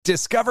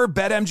Discover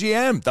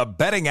BetMGM, the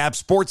betting app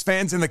sports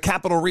fans in the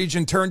capital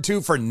region turn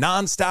to for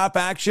nonstop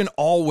action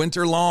all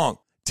winter long.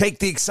 Take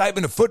the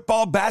excitement of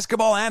football,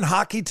 basketball, and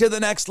hockey to the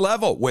next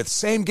level with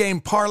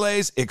same-game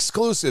parlays,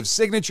 exclusive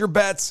signature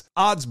bets,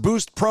 odds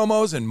boost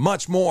promos, and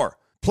much more.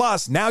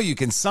 Plus, now you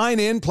can sign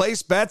in,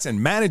 place bets,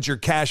 and manage your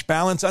cash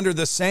balance under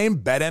the same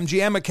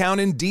BetMGM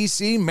account in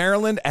D.C.,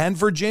 Maryland, and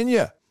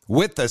Virginia.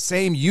 With the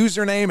same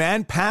username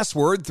and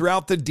password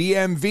throughout the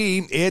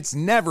DMV, it's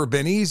never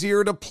been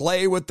easier to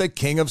play with the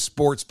king of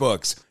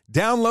sportsbooks.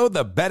 Download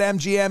the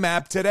BetMGM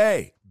app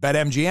today.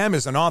 BetMGM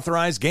is an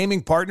authorized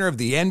gaming partner of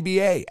the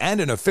NBA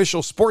and an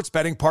official sports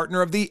betting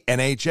partner of the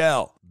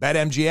NHL.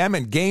 BetMGM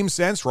and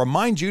GameSense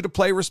remind you to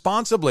play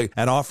responsibly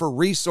and offer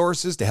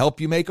resources to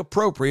help you make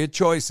appropriate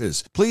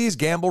choices. Please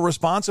gamble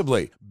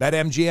responsibly.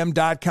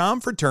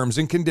 BetMGM.com for terms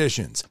and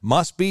conditions.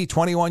 Must be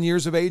 21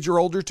 years of age or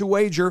older to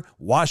wager.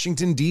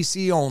 Washington,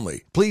 D.C.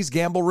 only. Please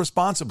gamble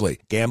responsibly.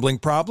 Gambling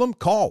problem?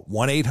 Call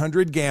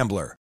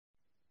 1-800-GAMBLER.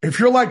 If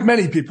you're like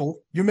many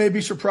people, you may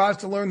be surprised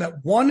to learn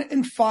that 1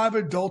 in 5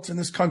 adults in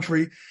this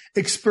country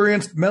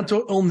experienced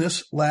mental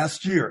illness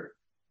last year.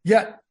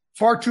 Yet,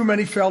 far too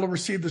many fail to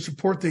receive the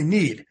support they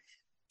need.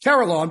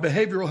 Carelon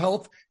Behavioral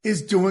Health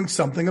is doing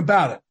something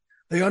about it.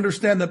 They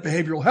understand that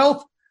behavioral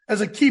health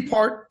is a key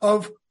part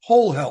of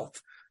whole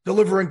health,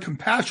 delivering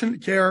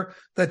compassionate care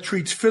that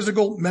treats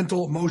physical,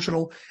 mental,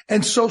 emotional,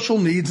 and social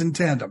needs in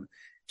tandem.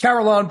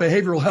 Carelon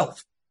Behavioral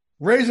Health,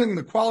 raising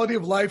the quality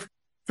of life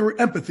through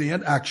empathy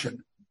and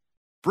action.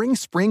 Bring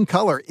spring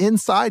color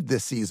inside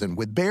this season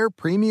with Behr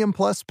Premium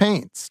Plus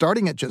paint,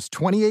 starting at just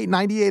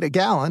 $28.98 a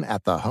gallon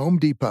at the Home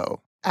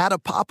Depot. Add a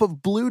pop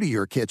of blue to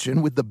your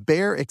kitchen with the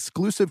Behr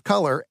exclusive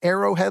color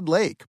Arrowhead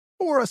Lake,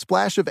 or a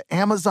splash of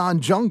Amazon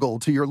Jungle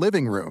to your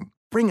living room.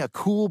 Bring a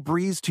cool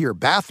breeze to your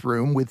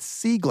bathroom with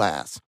Sea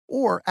Glass,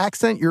 or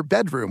accent your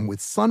bedroom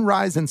with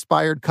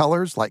sunrise-inspired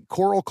colors like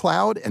Coral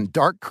Cloud and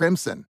Dark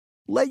Crimson.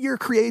 Let your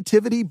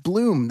creativity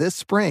bloom this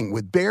spring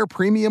with Behr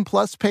Premium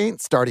Plus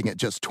paint starting at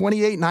just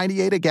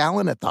 $28.98 a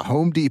gallon at the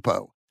Home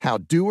Depot. How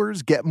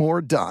doers get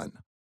more done.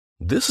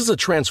 This is a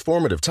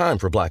transformative time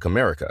for Black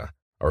America.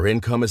 Our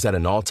income is at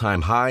an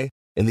all-time high,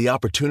 and the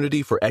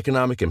opportunity for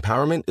economic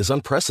empowerment is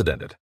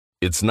unprecedented.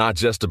 It's not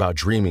just about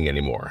dreaming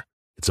anymore.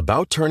 It's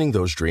about turning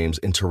those dreams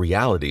into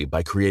reality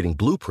by creating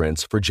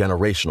blueprints for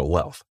generational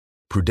wealth.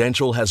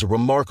 Prudential has a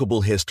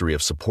remarkable history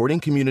of supporting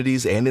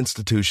communities and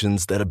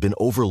institutions that have been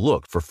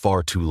overlooked for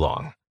far too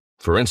long.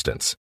 For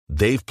instance,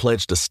 they've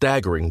pledged a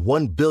staggering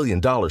 $1 billion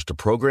to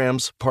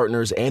programs,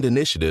 partners, and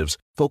initiatives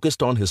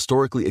focused on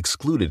historically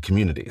excluded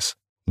communities.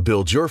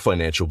 Build your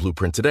financial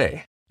blueprint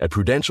today at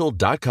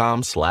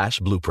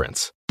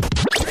prudential.com/blueprints.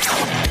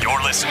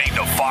 You're listening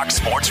to Fox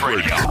Sports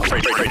Radio.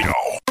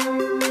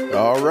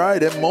 All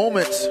right, in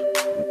moments,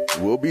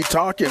 we'll be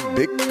talking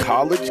big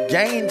college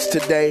games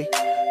today.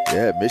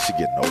 Yeah,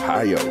 Michigan,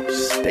 Ohio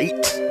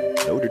State,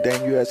 Notre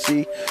Dame,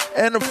 USC,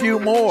 and a few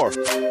more.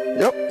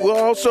 Yep, we'll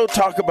also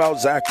talk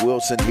about Zach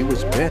Wilson. He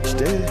was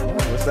benched.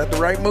 Was that the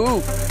right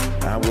move?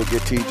 Now we'll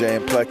get TJ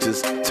and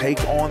Plex's take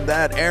on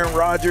that. Aaron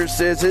Rodgers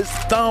says his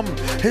thumb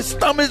is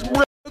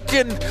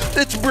broken.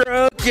 It's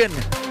broken.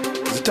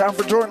 Is it time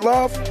for Jordan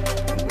Love?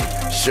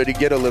 Should he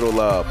get a little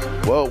love?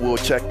 Well, we'll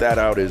check that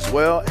out as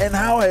well. And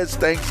how has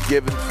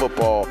Thanksgiving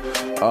football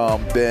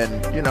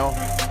been,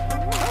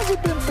 how's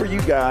it been for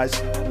you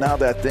guys now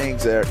that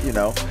things are,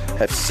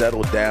 have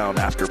settled down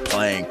after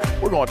playing?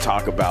 We're going to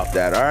talk about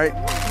that, all right?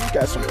 We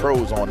got some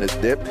pros on this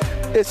dip.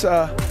 It's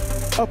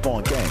Up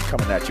On Game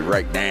coming at you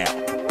right now.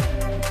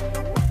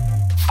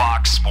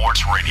 Fox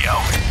Sports Radio.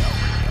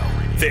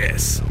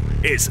 This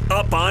is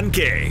Up On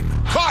Game.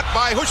 Caught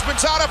by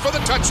Houshmandzadeh for the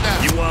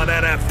touchdown. You want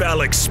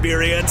NFL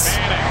experience?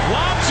 Manning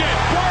lobs it.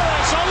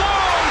 Burris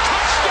alone.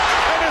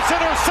 Touchdown. And it's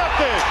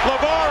intercepted.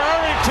 LeVar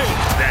Arrington.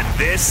 Then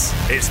this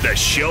is the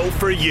show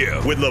for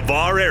you with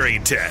LeVar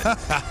Arrington.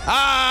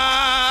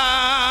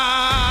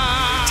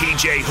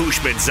 TJ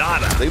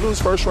Houshmandzadeh. They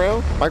lose first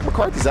round, Mike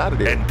McCarthy's out of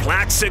there. And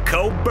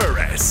Plaxico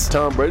Burress.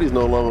 Tom Brady's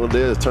no longer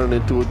there. It's turned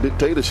into a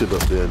dictatorship up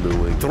there in New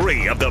England.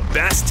 3 of the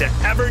best to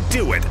ever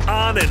do it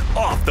on and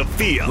off the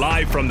field.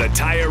 Live from the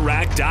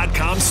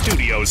TireRack.com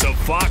studios of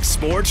Fox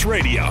Sports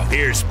Radio.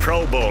 Here's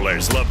Pro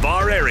Bowlers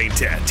LeVar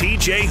Arrington,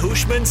 TJ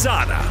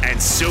Houshmandzadeh, and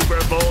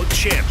Super Bowl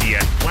champion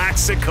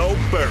Plaxico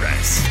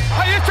Burress.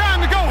 Hey, it's time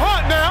to go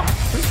hunt now.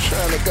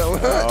 Trying to go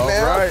hunt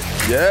now. All right.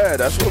 Yeah,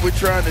 that's what we're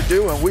trying to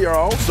do. And we are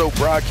also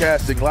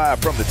broadcasting live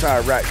from the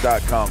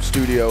TireRack.com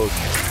studios.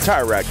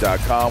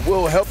 TireRack.com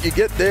will help you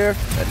get there.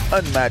 An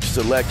unmatched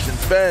selection,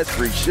 fast,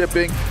 free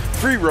shipping,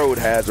 free road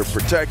hazard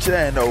protection,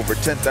 and over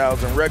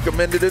 10,000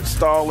 recommended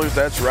installers.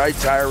 That's right,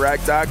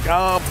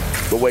 TireRack.com,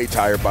 the way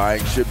tire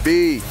buying should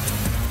be.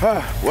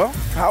 Well,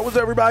 how was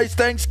everybody's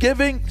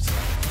Thanksgiving?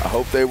 I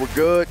hope they were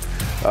good.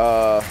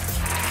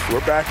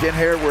 We're back in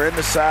here. We're in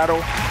the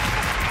saddle.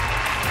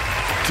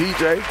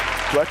 TJ,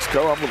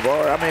 Plexico, I'm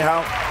LeVar. I mean,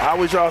 how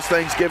was y'all's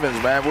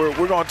Thanksgivings, man? We're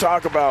going to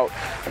talk about,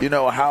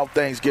 how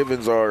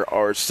Thanksgivings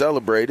are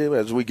celebrated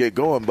as we get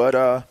going.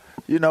 But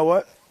you know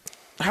what?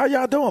 How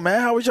y'all doing,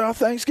 man? How was y'all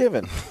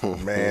Thanksgiving?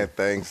 Man,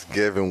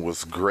 Thanksgiving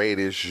was great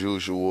as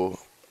usual.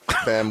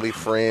 Family,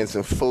 friends,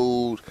 and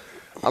food.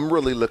 I'm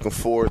really looking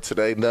forward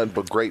today. Nothing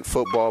but great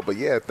football. But,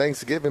 yeah,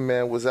 Thanksgiving,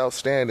 man, was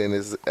outstanding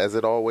as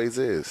it always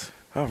is.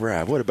 All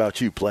right. What about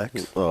you,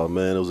 Plex? Oh,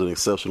 man, it was an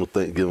exceptional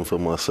Thanksgiving for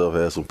myself.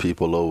 I had some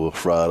people over,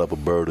 fried up a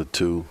bird or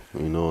two.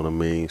 You know what I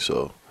mean?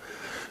 So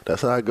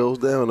that's how it goes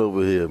down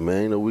over here,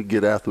 man. You know, we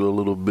get after it a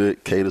little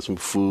bit, cater some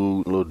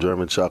food, a little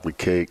German chocolate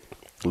cake,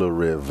 a little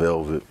red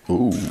velvet.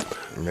 Ooh.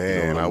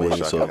 Man, you know I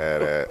wish I could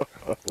have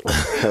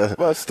that.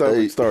 My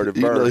stomach started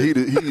burning. You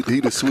know, he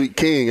the sweet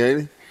king,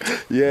 ain't he?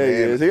 Yeah, he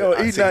is. He don't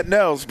eat nothing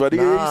else, but he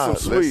eats some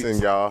sweets.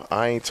 Listen, y'all,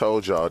 I ain't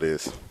told y'all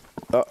this.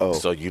 Uh-oh.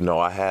 So, you know,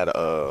 I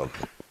hadn't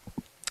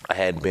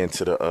been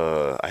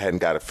to I hadn't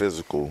got a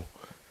physical.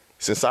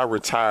 Since I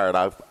retired,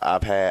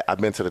 I've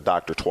been to the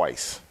doctor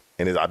twice.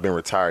 And I've been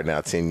retired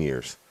now 10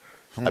 years.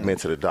 I've been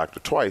to the doctor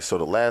twice. So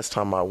the last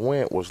time I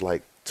went was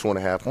like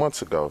 2.5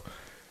 months ago.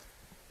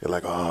 They're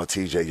like, oh,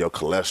 TJ, your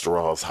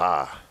cholesterol's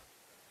high.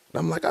 And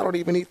I'm like, I don't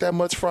even eat that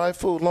much fried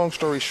food. Long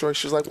story short,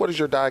 she's like, what does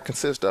your diet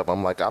consist of?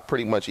 I'm like, I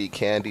pretty much eat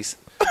candy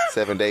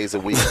 7 days a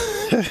week.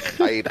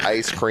 I eat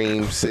ice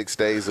cream 6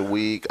 days a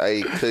week. I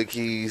eat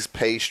cookies,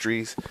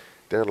 pastries.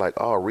 They're like,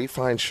 oh,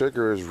 refined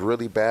sugar is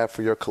really bad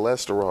for your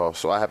cholesterol.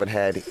 So I haven't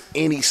had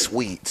any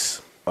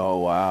sweets. Oh,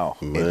 wow.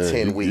 In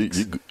 10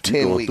 weeks.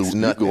 10 weeks,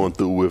 nothing. You're going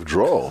through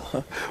withdrawal.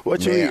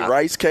 What you eat,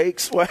 rice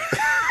cakes? What?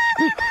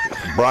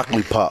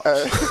 Broccoli pops.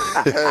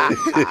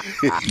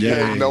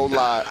 Ain't no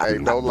lie.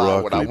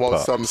 Broccoli when I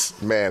want pops.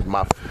 some, man,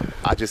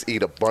 I just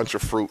eat a bunch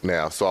of fruit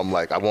now. So I'm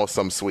like, I want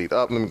something sweet.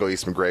 Let me go eat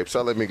some grapes.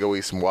 Let me go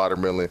eat some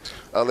watermelon.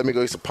 Let me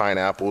go eat some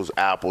pineapples,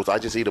 apples. I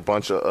just eat a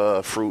bunch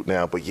of fruit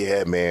now. But,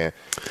 yeah, man,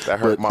 that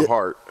hurt my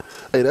heart.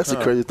 Hey, that's the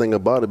crazy thing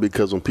about it,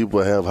 because when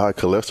people have high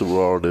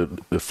cholesterol,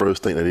 the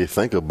first thing that they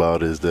think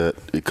about is that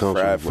it comes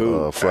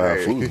from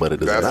fried food, but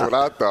it is That's not. what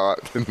I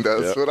thought.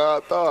 That's what I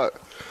thought.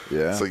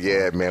 Yeah. So,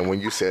 yeah, man,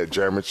 when you said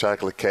German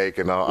chocolate cake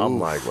and all, I'm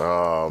like,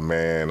 oh,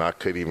 man, I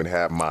couldn't even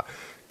have my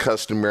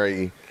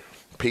customary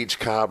peach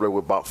cobbler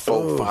with about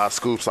 4-5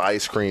 scoops of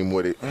ice cream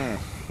with it.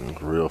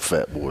 Real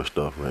fat boy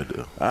stuff right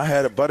there. I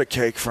had a butter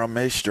cake from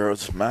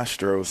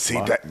Mastro's. See,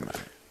 that,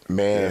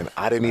 man,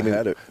 I didn't even.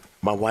 had it.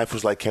 My wife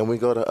was like, can we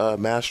go to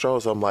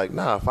Mastro's? I'm like,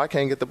 nah, if I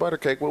can't get the butter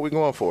cake, what are we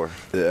going for?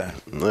 Yeah.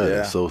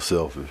 That's so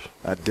selfish.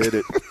 I did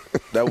it.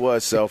 That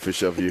was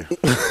selfish of you.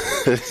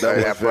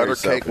 That butter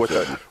cake with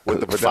the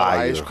vanilla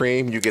ice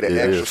cream. You get an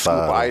extra scoop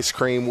of ice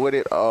cream with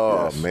it.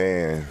 Oh,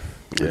 man.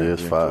 It is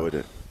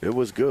fire. It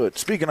was good.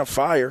 Speaking of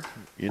fire,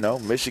 you know,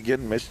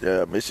 Michigan,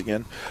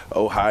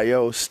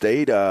 Ohio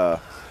State,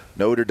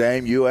 Notre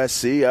Dame,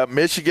 USC,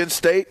 Michigan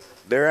State,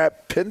 they're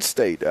at Penn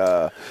State.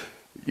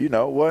 You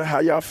know, how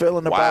y'all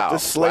feeling about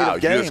this slate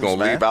of games, You're just going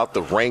to leave out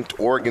the ranked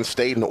Oregon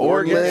State and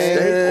Oregon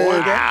State.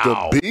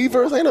 Wow. The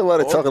Beavers? Ain't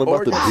nobody talking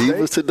about the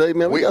Beavers today,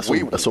 man. We got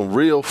some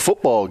real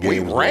football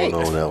games going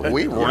on out here.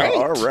 We ranked.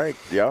 Y'all are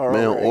ranked.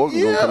 Man,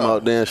 Oregon gonna come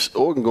out there.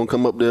 Oregon gonna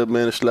come up there,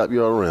 man, and slap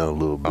y'all around a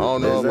little bit. I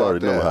don't know about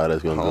that. Know how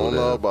that's gonna go. I don't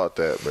know about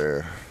that,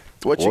 man.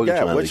 What you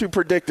got? What you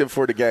predicting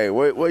for the game?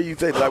 What do you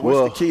think? Like,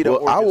 what's the key to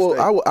Oregon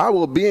State? I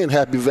will be in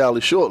Happy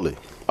Valley shortly.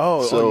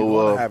 So you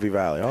want Happy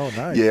Valley? Oh,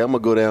 nice. Yeah, I'm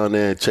gonna go down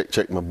there and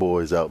check my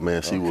boys out,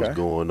 man. See what's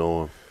going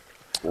on.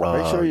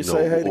 Make sure you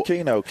say hey to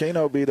Keno.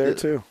 Keno be there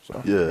too.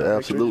 So yeah,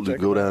 absolutely.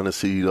 Go down and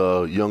see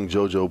young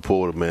JoJo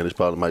Porter, man. This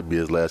probably might be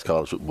his last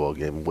college football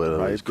game. But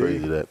it's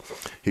crazy that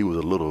he was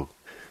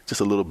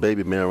just a little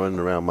baby man running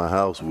around my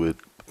house with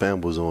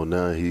Bambos on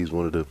now. He's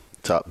one of the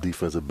top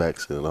defensive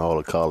backs in all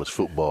of college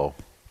football.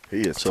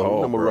 He is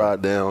tall, I'm gonna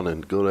ride down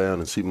and go down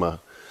and see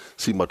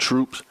my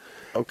troops.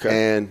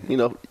 Okay. And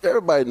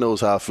everybody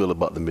knows how I feel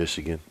about the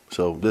Michigan,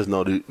 so there's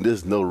no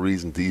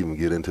reason to even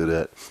get into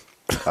that.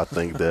 I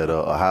think that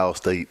Ohio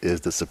State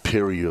is the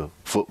superior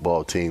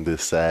football team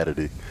this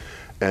Saturday,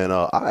 and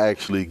I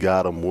actually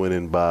got them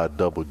winning by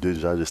double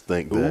digits. I just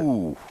think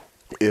that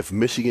if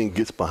Michigan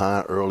gets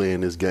behind early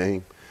in this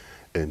game,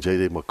 and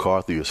J.J.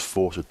 McCarthy is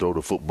forced to throw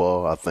the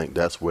football, I think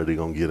that's where they're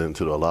gonna get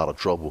into a lot of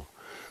trouble.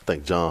 I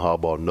think John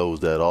Harbaugh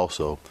knows that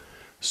also.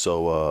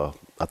 So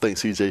I think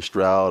C.J.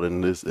 Stroud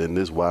and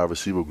this wide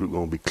receiver group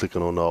going to be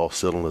clicking on all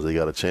cylinders. They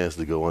got a chance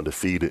to go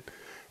undefeated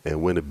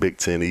and win the Big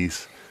Ten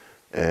East.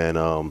 And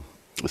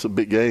it's a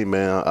big game,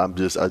 man. I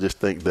just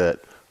think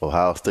that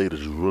Ohio State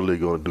is really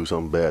going to do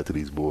something bad to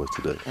these boys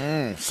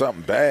today.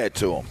 Something bad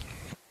to them.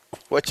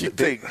 What you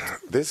think?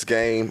 This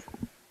game,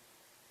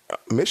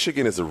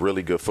 Michigan is a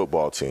really good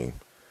football team.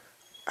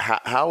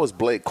 How is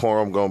Blake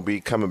Corum going to be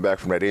coming back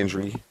from that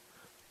injury?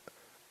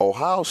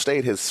 Ohio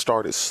State has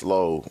started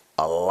slow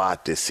a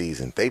lot this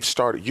season. They've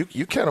started.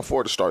 You can't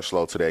afford to start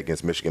slow today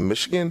against Michigan.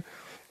 Michigan,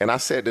 and I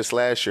said this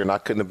last year, and I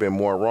couldn't have been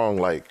more wrong.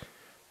 Like,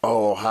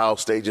 Ohio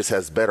State just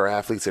has better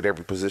athletes at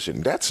every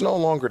position. That's no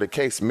longer the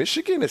case.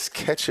 Michigan is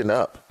catching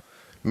up.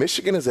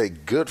 Michigan is a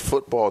good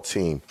football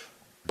team,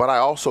 but I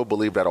also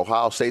believe that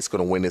Ohio State's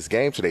going to win this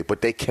game today.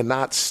 But they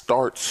cannot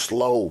start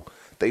slow.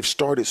 They've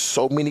started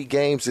so many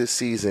games this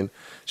season,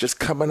 just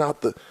coming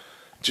out the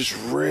just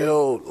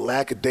real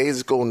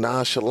lackadaisical,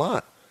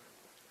 nonchalant.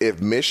 If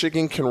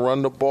Michigan can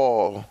run the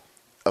ball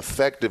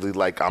effectively,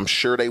 like I'm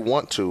sure they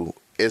want to,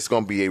 it's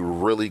going to be a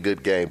really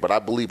good game. But I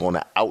believe on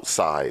the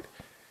outside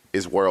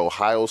is where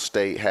Ohio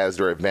State has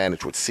their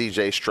advantage with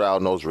C.J. Stroud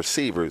and those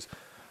receivers.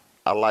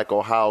 I like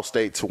Ohio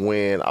State to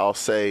win, I'll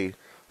say,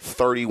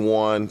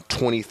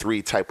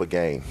 31-23 type of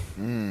game.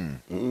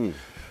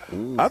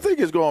 I think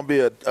it's going to be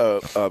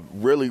a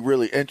really,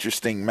 really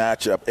interesting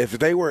matchup. If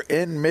they were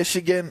in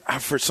Michigan,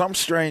 for some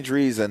strange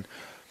reason,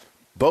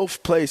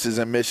 both places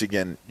in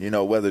Michigan,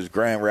 whether it's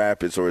Grand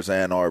Rapids or it's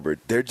Ann Arbor,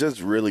 they're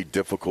just really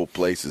difficult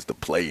places to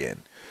play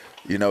in.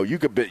 You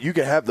could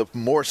have the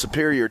more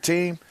superior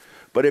team,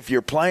 but if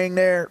you're playing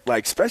there,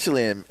 like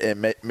especially in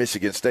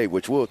Michigan State,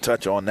 which we'll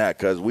touch on that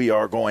because we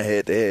are going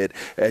head-to-head,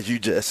 as you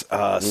just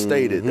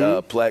stated,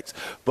 Plex.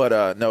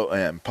 But no,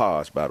 and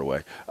pause, by the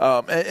way.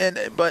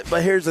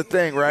 But here's the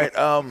thing, right?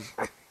 And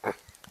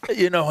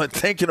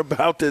thinking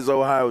about this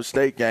Ohio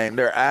State game,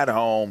 they're at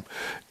home.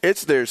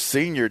 It's their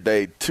senior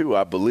day, too,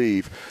 I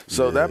believe.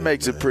 So that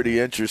makes it pretty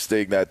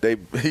interesting that they,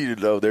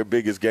 their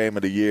biggest game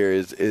of the year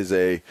is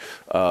a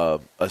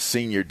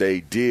senior day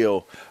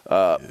deal.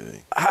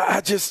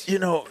 I just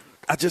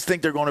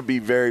think they're going to be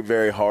very,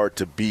 very hard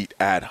to beat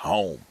at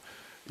home.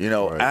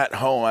 At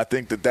home, I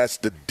think that's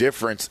the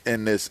difference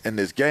in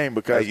this game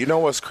because you know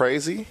what's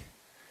crazy?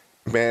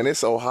 Man,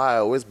 it's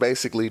Ohio. It's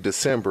basically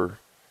December.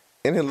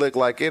 And it looked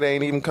like it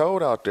ain't even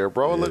cold out there,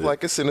 bro. It looked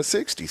like it's in the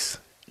 60s.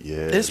 Yeah,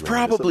 it's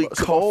probably it's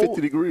cold. About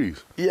 50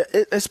 degrees. Yeah,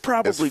 it's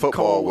probably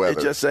cold. Weather.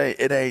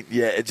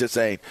 It just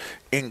ain't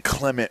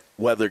inclement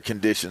weather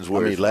conditions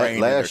where it's raining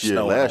last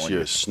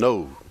year it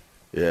snowed.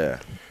 Yeah,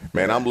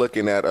 man, I'm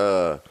looking at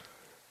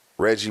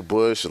Reggie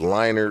Bush,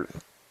 Leinart,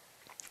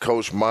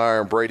 Coach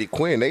Meyer, and Brady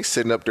Quinn. They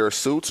sitting up there,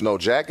 suits, no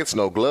jackets,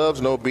 no gloves,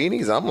 no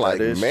beanies. I'm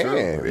like,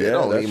 man, it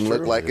don't even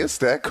look like it's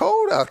that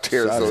cold out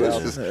there. I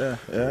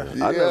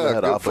never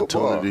had an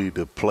opportunity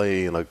to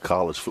play in a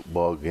college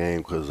football game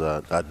because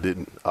I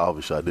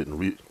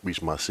didn't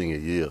reach my senior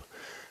year.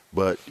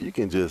 But you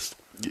can just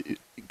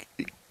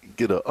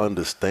get an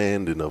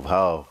understanding of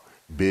how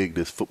big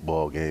this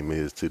football game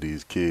is to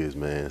these kids,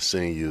 man.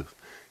 Seniors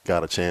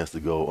got a chance to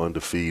go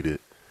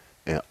undefeated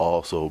and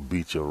also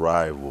beat your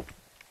rival.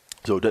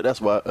 So that's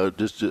why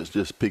just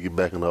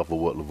piggybacking off of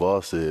what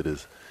LeVar said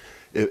is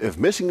if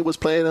Michigan was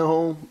playing at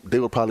home, they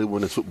would probably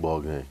win this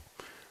football game.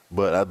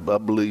 But I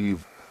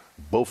believe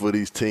both of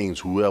these teams,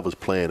 whoever's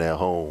playing at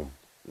home,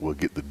 will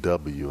get the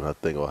W, and I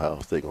think Ohio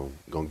State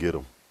gonna get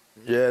them.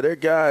 Yeah, their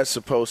guy is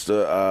supposed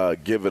to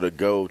give it a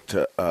go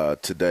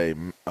today.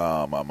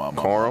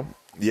 Corum?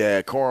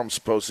 Yeah, Corum's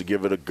supposed to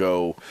give it a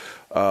go.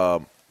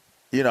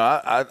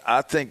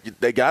 I think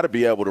they got to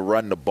be able to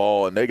run the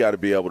ball, and they got to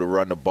be able to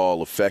run the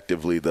ball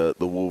effectively, the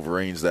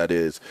Wolverines, that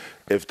is,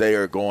 if they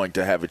are going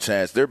to have a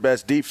chance. Their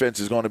best defense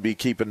is going to be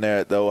keeping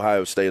the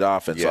Ohio State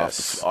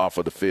offense off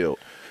of the field.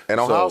 And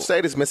Ohio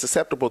State has been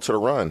susceptible to the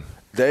run.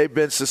 They've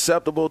been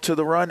susceptible to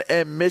the run,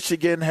 and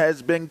Michigan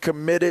has been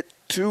committed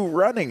to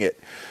running it.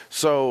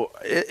 So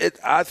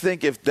I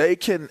think if they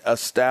can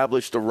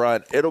establish the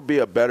run, it'll be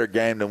a better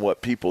game than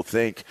what people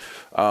think.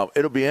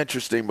 It'll be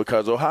interesting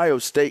because Ohio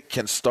State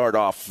can start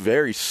off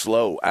very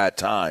slow at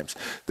times.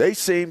 They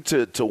seem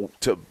to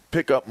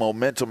pick up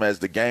momentum as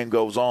the game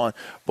goes on.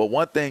 But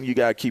one thing you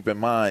got to keep in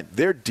mind,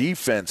 their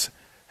defense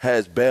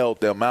has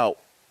bailed them out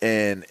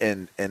in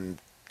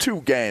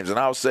 2 games. And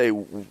I'll say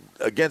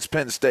against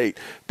Penn State,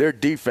 their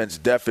defense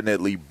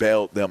definitely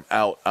bailed them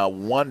out. I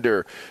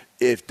wonder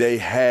if they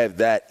have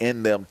that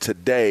in them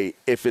today,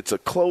 if it's a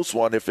close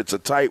one, if it's a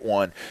tight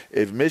one,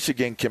 if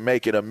Michigan can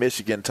make it a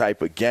Michigan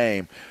type of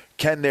game,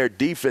 can their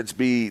defense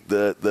be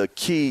the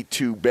key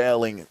to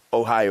bailing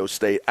Ohio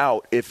State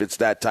out if it's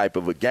that type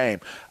of a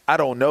game? I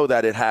don't know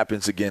that it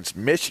happens against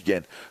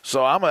Michigan.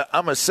 So I'm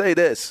gonna say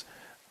this.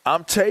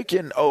 I'm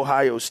taking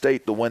Ohio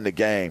State to win the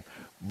game.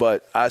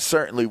 But I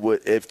certainly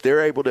would, if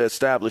they're able to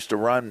establish the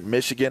run,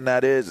 Michigan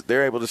that is, if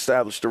they're able to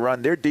establish the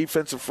run, their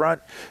defensive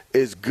front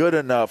is good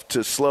enough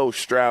to slow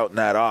Stroud and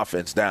that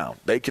offense down.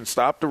 They can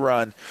stop the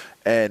run,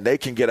 and they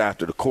can get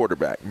after the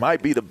quarterback.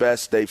 Might be the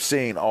best they've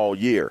seen all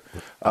year.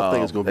 I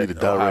think it's going to be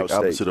the direct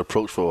opposite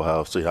approach for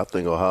Ohio State. I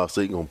think Ohio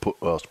State going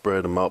to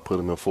spread them out, put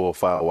them in 4 or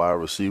 5 wide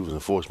receivers,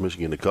 and force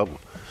Michigan to cover.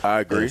 I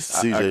agree.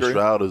 C.J.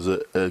 Stroud is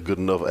a good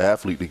enough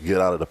athlete to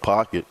get out of the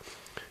pocket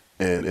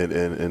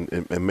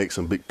and make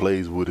some big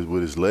plays with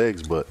his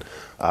legs. But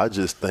I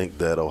just think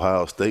that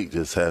Ohio State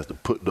just has to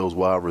put those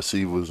wide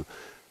receivers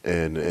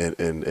and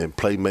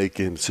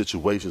playmaking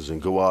situations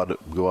and go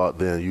out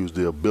there and use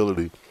their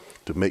ability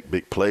to make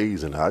big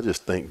plays. And I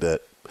just think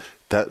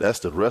that's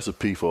the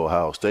recipe for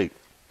Ohio State.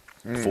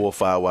 4 or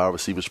 5 wide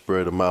receivers,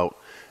 spread them out,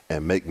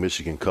 and make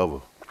Michigan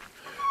cover.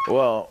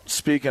 Well,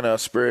 speaking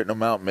of spreading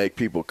them out, make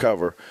people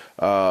cover,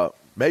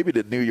 maybe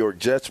the New York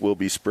Jets will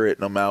be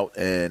spreading them out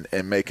and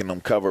making them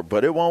cover,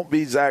 but it won't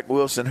be Zach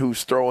Wilson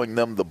who's throwing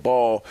them the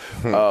ball.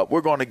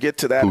 We're going to get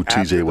to that. Who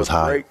TJ was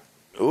high.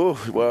 Ooh,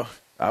 well,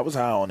 I was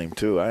high on him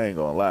too. I ain't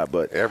gonna lie,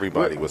 but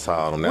everybody was high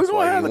on him. That's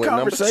why he went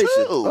number 2.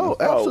 Oh,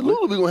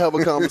 absolutely, we're gonna have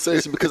a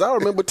conversation because I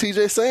remember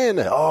TJ saying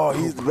that. Oh,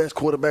 he's the best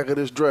quarterback of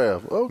this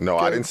draft. Okay. No,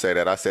 I didn't say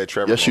that. I said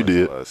Trevor. Yes, Lawrence you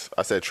did. Was.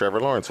 I said Trevor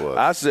Lawrence was.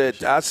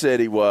 I said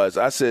he was.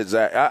 I said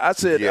Zach. I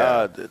said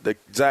the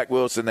Zach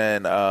Wilson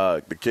and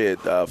the kid.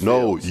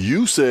 No,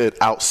 you said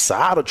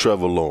outside of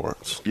Trevor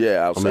Lawrence.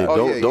 Yeah, outside. I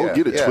mean, don't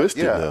get it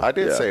twisted. Yeah, I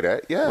did say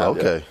that. Yeah.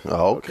 Okay. Yeah.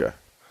 Oh, okay.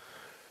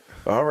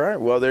 All right.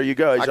 Well, there you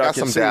go. I got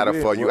some data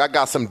for you. I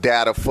got some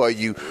data for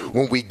you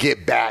when we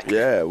get back.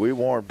 Yeah, we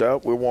warmed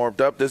up.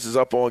 This is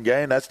Up On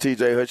Game. That's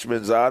TJ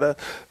Hushmanzada.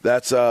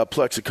 That's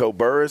Plexico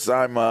Burris.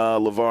 I'm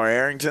LeVar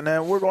Arrington,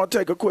 and we're going to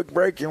take a quick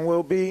break, and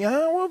we'll be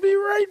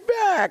right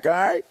back. All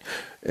right,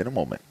 in a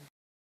moment.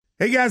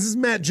 Hey guys, this is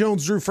Matt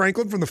Jones, Drew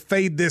Franklin from the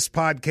Fade This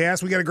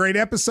podcast. We got a great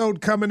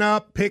episode coming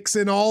up. Picks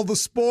in all the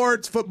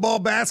sports, football,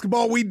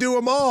 basketball. We do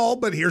them all.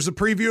 But here's a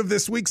preview of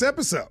this week's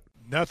episode.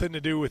 Nothing to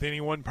do with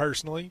anyone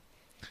personally.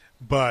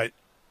 But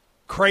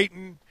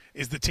Creighton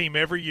is the team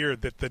every year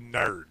that the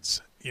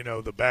nerds,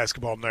 the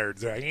basketball nerds,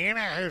 they're like,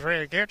 who's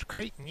ready against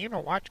Creighton?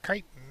 Watch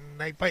Creighton.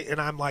 They play. And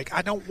I'm like,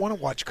 I don't want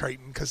to watch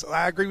Creighton because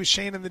I agree with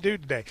Shane and the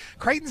dude today.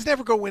 Creighton's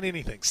never going to win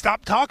anything.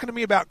 Stop talking to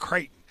me about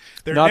Creighton.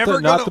 They're not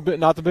never not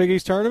the Big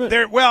East tournament.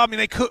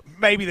 They could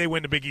maybe they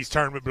win the Big East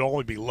tournament, but it'll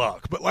only be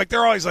luck. But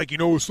they're always like,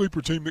 a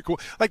sleeper team that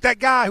like that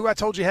guy who I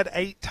told you had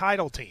 8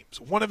 title teams.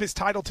 One of his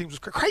title teams was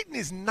Creighton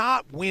is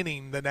not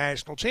winning the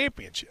national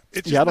championship. I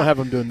don't have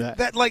them doing that.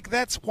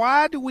 That's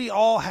why do we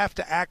all have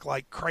to act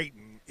like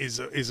Creighton is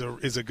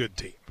a good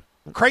team?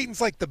 Creighton's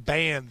like the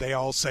band they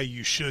all say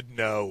you should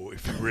know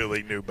if you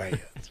really knew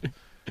bands.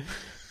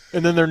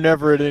 And then they're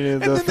never at any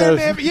of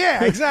the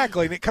yeah,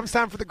 exactly. And it comes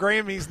time for the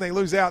Grammys, and they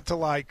lose out to,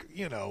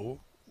 Lil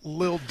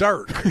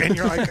Durk. And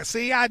you're like,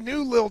 see, I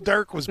knew Lil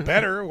Durk was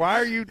better. Why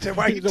are you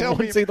telling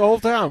me? See the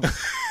whole time.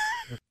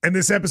 And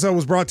this episode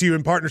was brought to you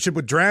in partnership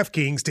with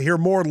DraftKings. To hear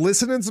more,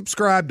 listen and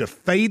subscribe to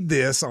Fade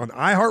This on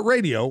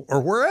iHeartRadio or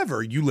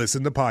wherever you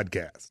listen to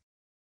podcasts.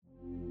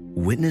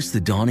 Witness the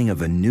dawning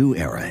of a new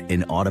era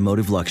in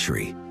automotive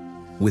luxury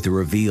with a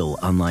reveal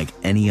unlike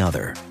any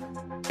other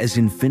as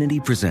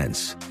Infiniti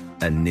presents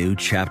a new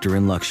chapter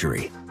in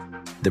luxury,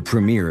 the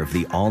premiere of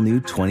the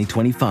all-new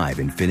 2025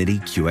 Infiniti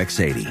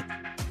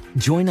QX80.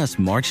 Join us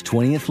March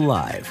 20th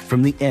live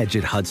from the Edge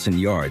at Hudson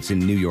Yards in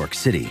New York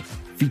City,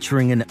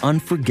 featuring an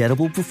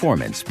unforgettable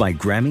performance by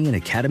Grammy and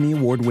Academy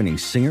Award-winning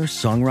singer,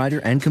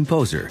 songwriter, and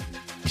composer,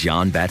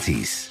 Jon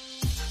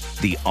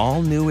Batiste. The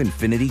all-new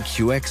Infiniti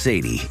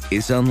QX80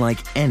 is unlike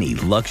any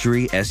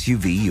luxury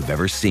SUV you've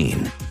ever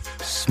seen.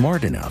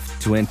 Smart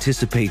enough to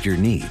anticipate your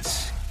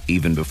needs,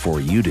 even before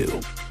you do.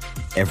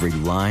 Every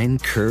line,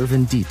 curve,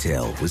 and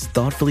detail was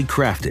thoughtfully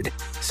crafted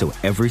so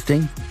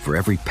everything for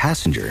every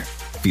passenger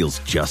feels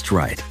just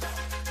right.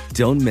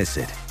 Don't miss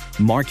it.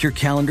 Mark your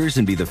calendars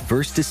and be the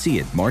first to see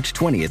it March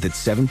 20th at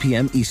 7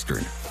 p.m.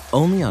 Eastern,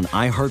 only on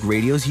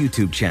iHeartRadio's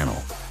YouTube channel.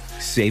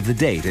 Save the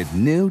date at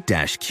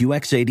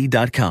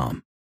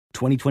new-QX80.com.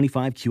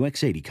 2025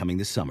 QX80 coming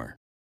this summer.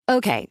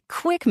 Okay,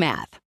 quick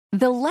math.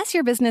 The less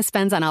your business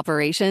spends on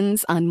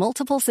operations, on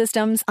multiple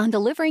systems, on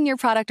delivering your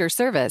product or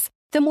service,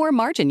 the more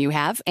margin you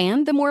have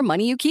and the more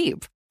money you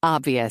keep.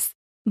 Obvious.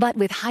 But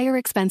with higher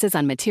expenses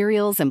on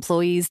materials,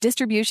 employees,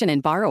 distribution,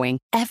 and borrowing,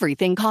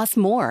 everything costs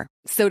more.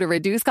 So to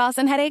reduce costs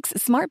and headaches,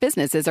 smart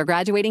businesses are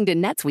graduating to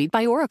NetSuite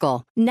by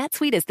Oracle.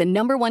 NetSuite is the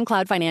 #1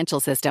 cloud financial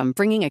system,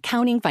 bringing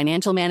accounting,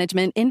 financial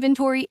management,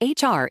 inventory,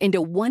 HR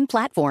into one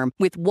platform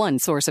with one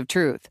source of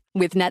truth.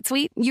 With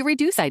NetSuite, you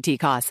reduce IT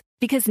costs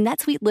because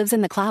NetSuite lives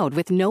in the cloud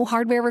with no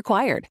hardware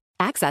required,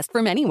 accessed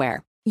from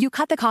anywhere. You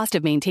cut the cost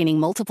of maintaining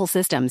multiple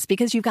systems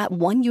because you've got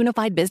one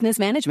unified business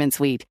management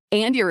suite.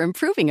 And you're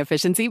improving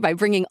efficiency by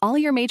bringing all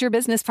your major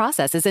business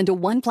processes into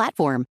one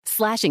platform,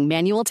 slashing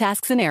manual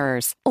tasks and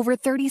errors. Over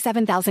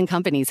 37,000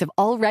 companies have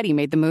already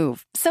made the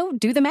move. So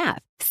do the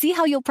math. See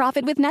how you'll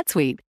profit with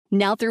NetSuite.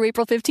 Now through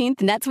April 15th,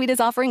 NetSuite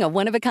is offering a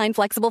one-of-a-kind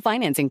flexible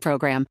financing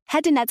program.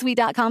 Head to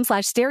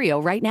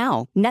netsuite.com/stereo right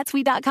now.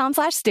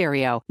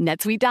 netsuite.com/stereo.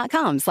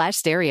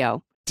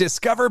 netsuite.com/stereo.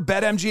 Discover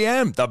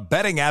BetMGM, the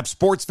betting app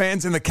sports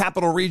fans in the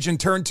capital region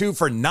turn to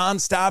for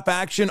nonstop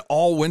action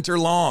all winter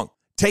long.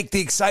 Take the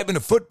excitement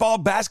of football,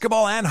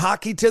 basketball, and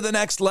hockey to the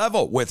next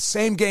level with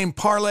same-game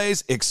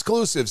parlays,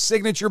 exclusive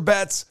signature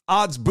bets,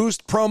 odds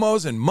boost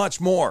promos, and much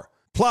more.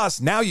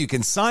 Plus, now you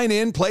can sign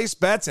in, place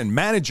bets, and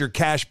manage your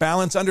cash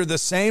balance under the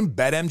same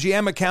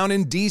BetMGM account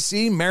in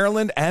D.C.,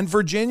 Maryland, and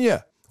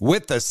Virginia.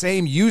 With the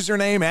same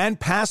username and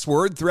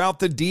password throughout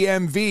the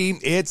DMV,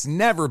 it's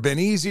never been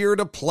easier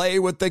to play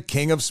with the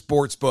king of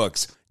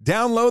sportsbooks.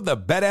 Download the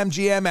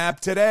BetMGM app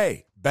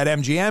today.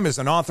 BetMGM is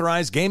an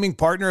authorized gaming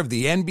partner of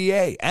the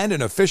NBA and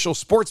an official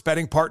sports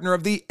betting partner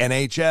of the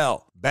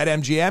NHL.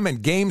 BetMGM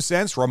and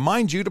GameSense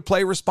remind you to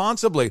play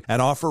responsibly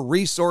and offer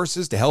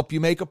resources to help you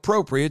make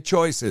appropriate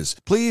choices.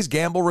 Please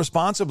gamble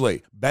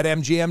responsibly.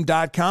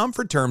 BetMGM.com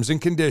for terms and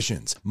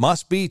conditions.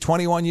 Must be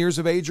 21 years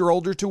of age or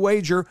older to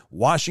wager.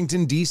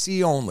 Washington,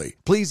 D.C. only.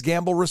 Please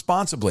gamble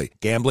responsibly.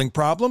 Gambling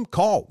problem?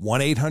 Call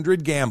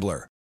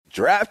 1-800-GAMBLER.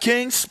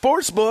 DraftKings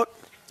Sportsbook.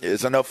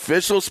 is an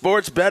official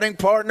sports betting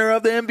partner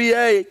of the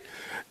NBA.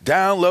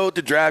 Download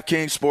the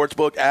DraftKings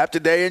Sportsbook app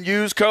today and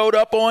use code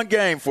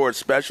UPONGAME for a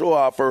special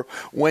offer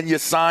when you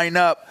sign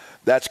up.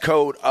 That's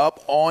code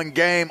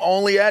UPONGAME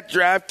only at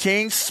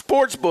DraftKings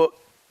Sportsbook.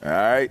 All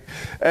right.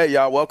 Hey,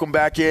 y'all, welcome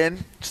back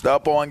in. It's the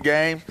Up On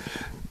Game.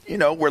 You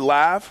know, we're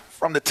live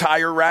from the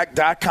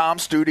TireRack.com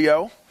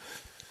studio.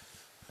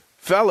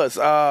 Fellas,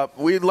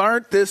 we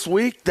learned this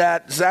week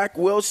that Zach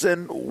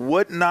Wilson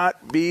would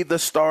not be the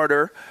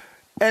starter,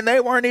 and they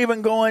weren't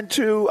even going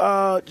to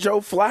Joe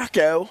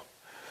Flacco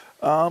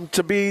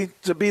to be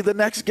the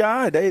next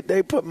guy.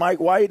 They put Mike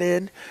White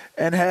in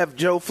and have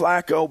Joe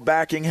Flacco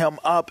backing him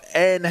up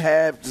and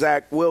have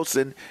Zach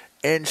Wilson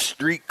in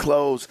street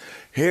clothes.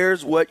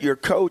 Here's what your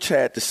coach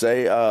had to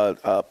say,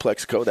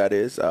 Plexico, that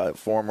is,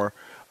 former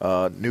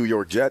New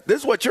York Jet.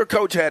 This is what your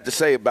coach had to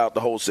say about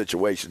the whole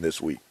situation this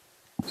week.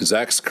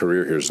 Zach's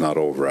career here is not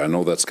over. I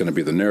know that's going to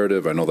be the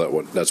narrative. I know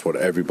that's what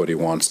everybody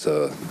wants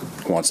to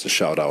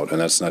shout out,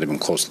 and that's not even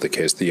close to the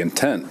case. The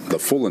intent, the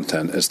full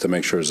intent, is to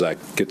make sure Zach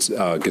gets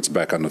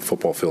back on the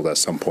football field at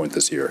some point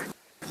this year.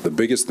 The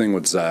biggest thing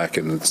with Zach,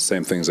 and the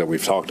same things that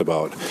we've talked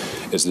about,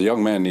 is the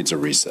young man needs a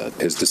reset.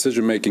 His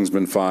decision-making's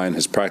been fine.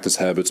 His practice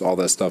habits, all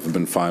that stuff have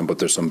been fine, but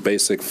there's some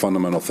basic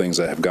fundamental things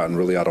that have gotten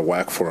really out of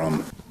whack for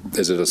him.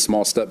 Is it a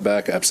small step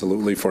back?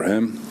 Absolutely for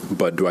him.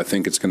 But do I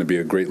think it's going to be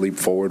a great leap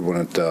forward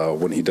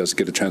when he does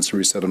get a chance to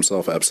reset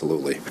himself?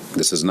 Absolutely.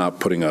 This is not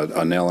putting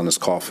a nail in his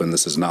coffin.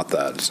 This is not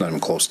that. It's not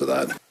even close to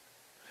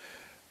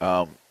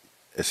that.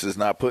 This is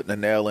not putting a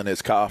nail in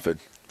his coffin.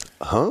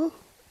 Huh?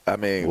 I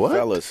mean, what?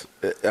 Fellas,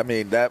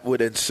 that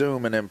would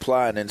assume and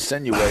imply and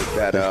insinuate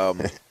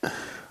that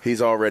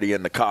he's already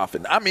in the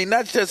coffin. I mean,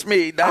 that's just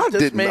me. I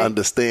didn't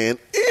understand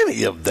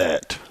any of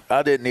that.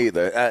 I didn't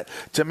either.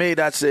 To me,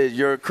 that's it.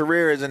 Your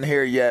career isn't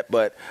here yet,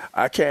 but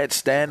I can't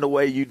stand the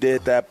way you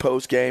did that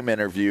post-game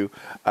interview.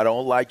 I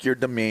don't like your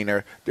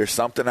demeanor. There's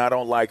something I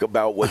don't like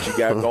about what you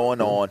got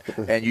going on,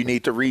 and you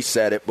need to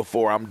reset it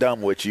before I'm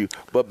done with you.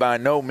 But by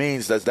no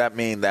means does that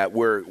mean that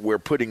we're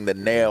putting the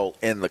nail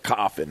in the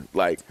coffin.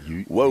 Like,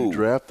 whoa. You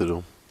drafted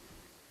him.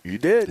 You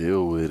did.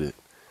 Deal with it.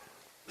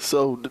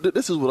 So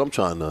this is what I'm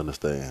trying to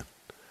understand.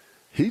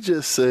 He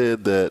just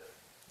said that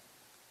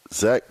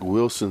Zach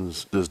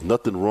Wilson's, there's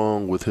nothing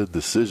wrong with his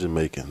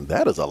decision-making.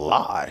 That is a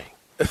lie.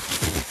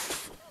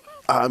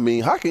 I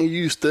mean, how can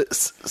you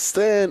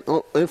stand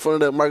in front of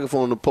that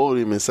microphone on the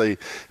podium and say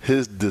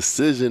his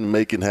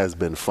decision-making has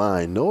been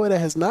fine? No, it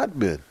has not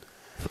been.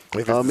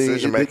 If his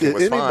decision-making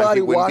was fine,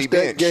 he wouldn't be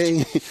benched.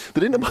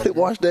 Did anybody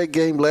watch that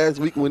game last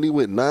week when he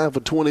went 9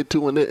 for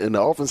 22 and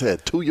the offense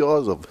had 2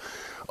 yards of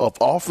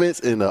offense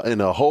in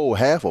a whole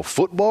half of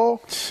football?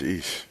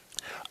 Sheesh.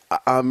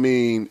 I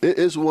mean,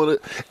 it's one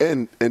of –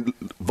 and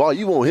Vol,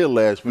 you weren't here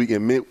last week,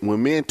 and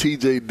when me and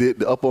TJ did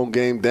the Up On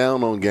Game,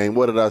 Down On Game,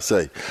 what did I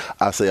say?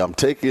 I say I'm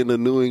taking the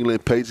New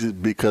England Patriots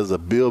because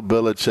Bill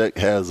Belichick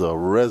has a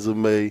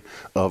resume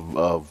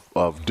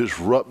of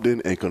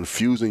disrupting and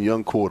confusing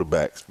young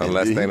quarterbacks.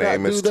 Unless their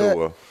name is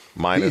Tua.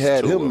 He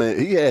had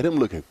him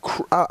looking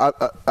I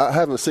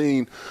haven't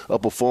seen a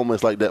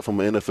performance like that from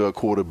an NFL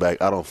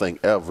quarterback, I don't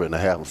think, ever in a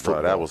half of football.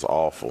 Bro, that was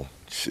awful.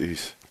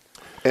 Jeez.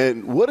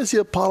 And what is he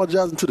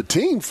apologizing to the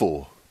team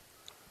for?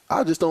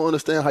 I just don't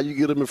understand how you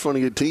get him in front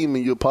of your team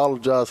and you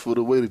apologize for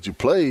the way that you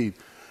played.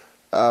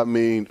 I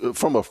mean,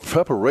 from a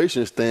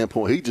preparation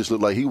standpoint, he just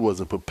looked like he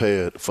wasn't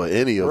prepared for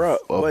any of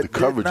the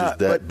coverages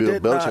that Bill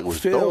Belichick was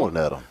throwing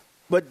at him.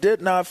 But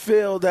did not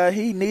feel that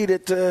he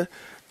needed to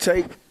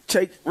take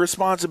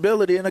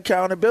responsibility and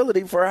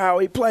accountability for how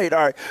he played.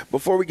 All right,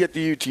 before we get to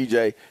you,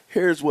 TJ,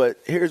 here's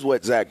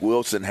what Zach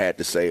Wilson had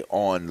to say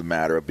on the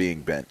matter of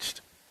being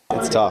benched.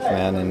 It's tough,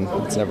 man, and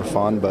it's never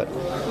fun, but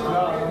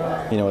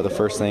the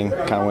first thing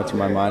kind of went through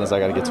my mind is I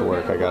got to get to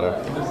work. I got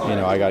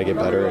to get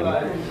better, and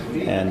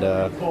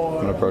I'm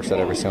going to approach that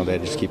every single day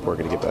to just keep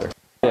working to get better.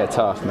 Yeah,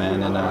 tough,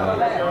 man,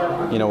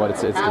 and you know what,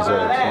 it's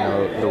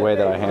deserved. The way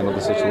that I handled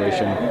the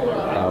situation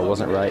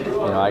wasn't right.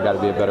 I got to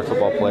be a better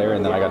football player,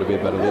 and then I got to be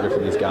a better leader for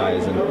these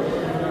guys,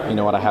 and you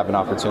know what, I have an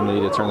opportunity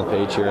to turn the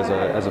page here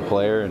as a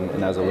player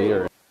and as a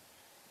leader.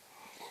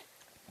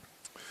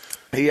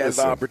 He has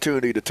the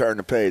opportunity to turn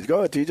the page. Go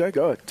ahead, TJ.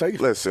 Go ahead. Take it.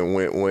 Listen,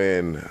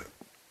 when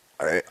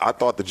I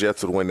thought the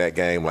Jets would win that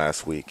game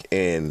last week,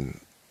 and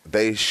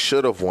they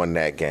should have won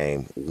that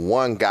game.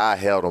 One guy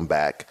held them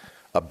back.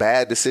 A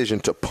bad decision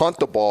to punt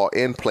the ball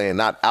in play and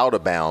not out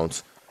of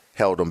bounds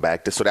held them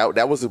back. So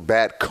that was a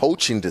bad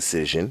coaching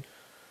decision.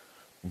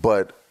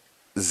 But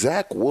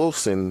Zach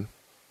Wilson,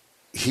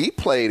 he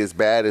played as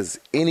bad as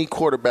any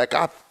quarterback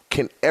I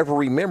can ever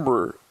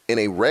remember in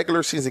a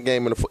regular season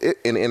game in the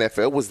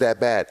NFL. It was that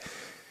bad.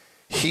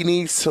 He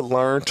needs to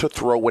learn to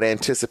throw with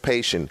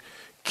anticipation.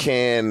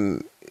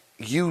 Can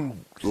you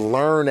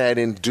learn that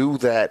and do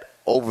that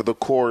over the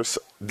course,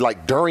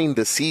 like during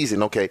the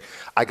season? Okay,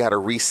 I got to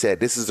reset.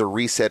 This is a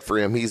reset for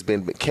him.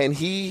 Can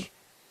he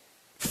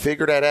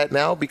figure that out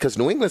now? Because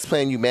New England's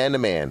playing you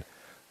man-to-man.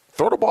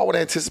 Throw the ball with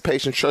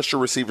anticipation. Trust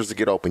your receivers to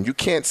get open. You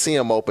can't see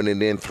them open and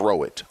then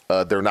throw it.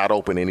 They're not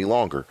open any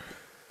longer.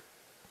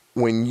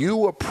 when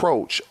you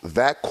approach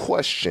that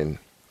question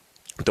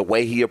the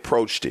way he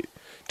approached it,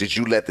 did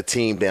you let the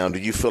team down? Do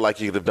you feel like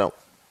you could have done?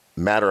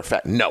 Matter of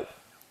fact, no.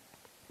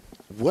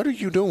 What are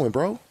you doing,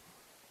 bro?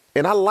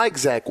 And I like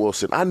Zach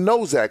Wilson. I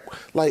know Zach.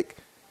 Like,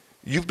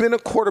 you've been a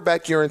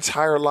quarterback your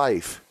entire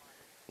life.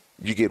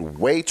 You get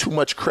way too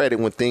much credit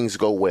when things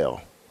go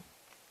well.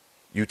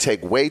 You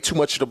take way too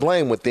much of the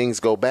blame when things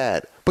go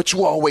bad. But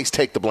you always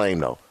take the blame,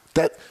 though.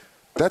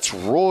 That's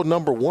rule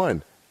number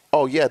one.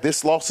 Oh, yeah,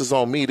 this loss is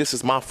on me. This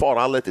is my fault.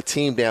 I let the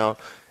team down,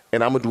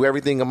 and I'm going to do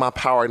everything in my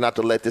power not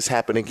to let this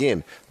happen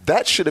again.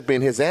 That should have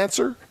been his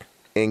answer,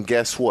 and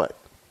guess what?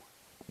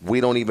 We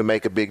don't even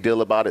make a big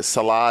deal about it.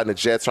 Salah and the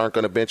Jets aren't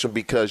going to bench him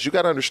because you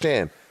got to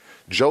understand,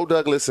 Joe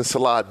Douglas and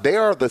Salah, they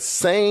are the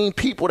same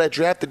people that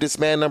drafted this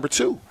man number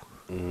 2.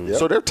 Yep.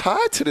 So they're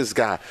tied to this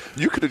guy.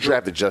 You could have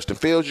drafted Justin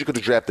Fields. You could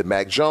have drafted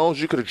Mac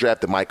Jones. You could have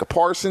drafted Micah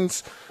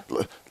Parsons.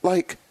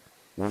 Like,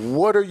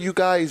 what are you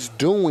guys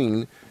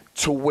doing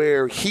to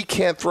where he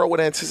can't throw with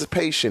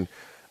anticipation?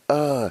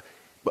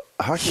 But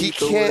how can he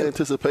throw with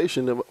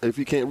anticipation if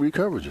he can't read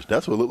coverages?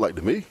 That's what it looked like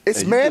to me.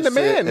 It's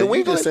man-to-man. And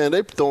you just saying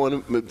they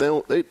throwing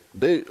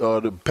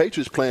the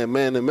Patriots playing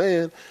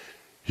man-to-man.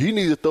 He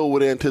needs to throw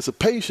with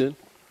anticipation,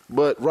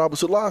 but Robert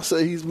Salah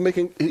said he's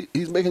making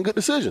good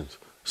decisions.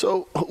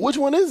 So which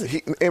one is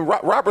it? And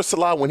Robert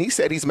Salah, when he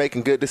said he's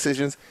making good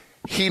decisions,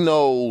 he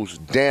knows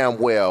damn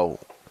well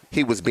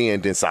he was being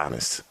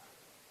dishonest.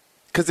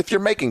 Because if you're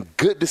making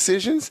good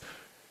decisions,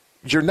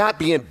 you're not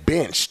being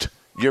benched.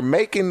 You're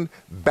making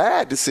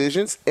bad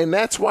decisions, and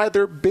that's why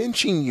they're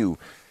benching you.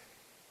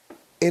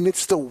 And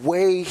it's the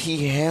way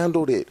he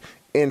handled it.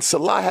 And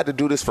Salah had to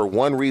do this for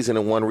one reason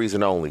and one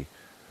reason only.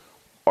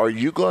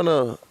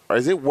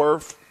 Is it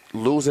worth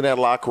losing that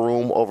locker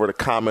room over the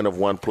comment of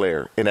one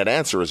player? And that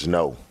answer is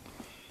no.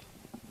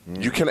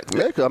 You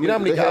know how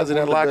many guys in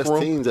that locker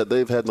room? Teams that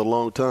they've had in a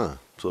long time.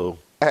 So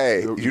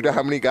hey, you know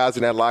how many guys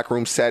in that locker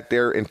room sat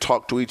there and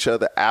talked to each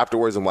other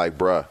afterwards? I'm like,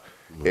 bruh,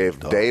 if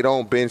they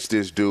don't bench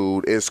this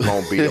dude, it's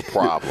gonna be a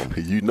problem.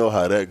 You know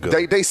how that goes.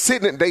 They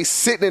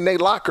sitting in their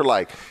locker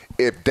like,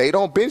 if they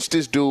don't bench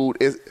this dude,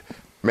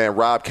 man,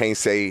 Rob can't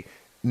say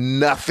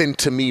nothing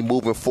to me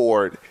moving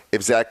forward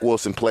if Zach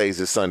Wilson plays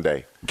this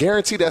Sunday.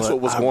 Guarantee that's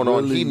what was going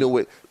on. He knew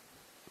it.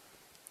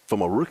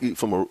 From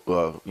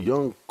a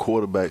young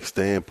quarterback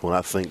standpoint,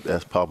 I think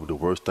that's probably the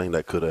worst thing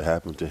that could have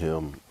happened to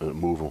him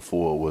moving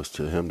forward was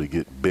to him to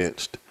get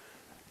benched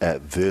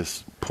at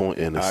this point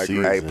in the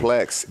season. Hey,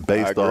 Plex,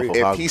 based off of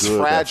how good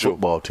that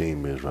football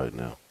team is right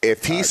now.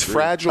 If he's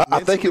fragile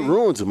mentally, I think it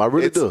ruins him. I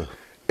really do.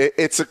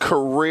 It's a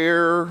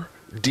career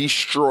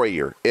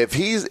destroyer. If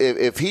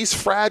he's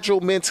fragile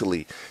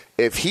mentally,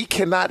 if he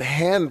cannot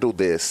handle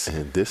this,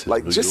 and this is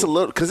like just a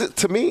little, because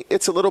to me,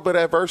 it's a little bit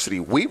of adversity.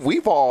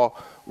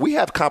 We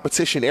have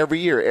competition every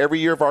year. Every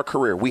year of our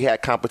career, we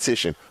had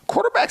competition.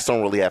 Quarterbacks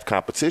don't really have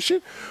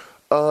competition.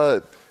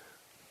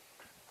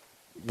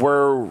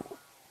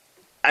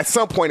 At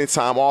some point in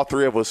time, all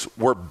three of us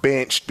were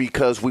benched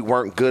because we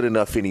weren't good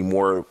enough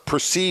anymore,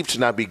 perceived to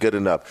not be good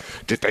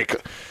enough. Did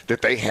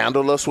they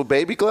handle us with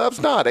baby gloves?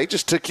 Nah, they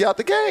just took you out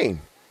the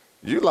game.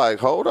 You like,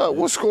 hold up,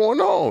 what's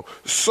going on?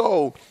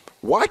 So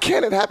why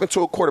can't it happen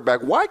to a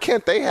quarterback? Why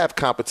can't they have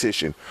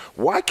competition?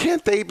 Why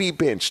can't they be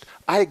benched?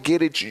 I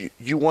get it.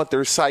 You want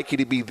their psyche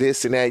to be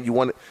this and that. You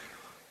want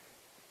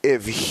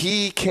if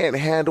he can't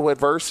handle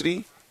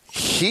adversity,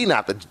 he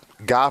not the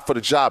guy for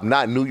the job,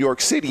 not New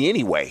York City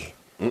anyway.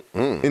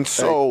 Mm-mm. And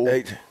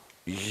so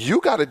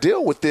you got to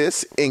deal with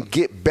this and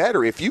get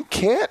better. If you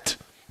can't,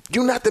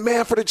 you're not the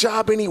man for the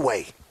job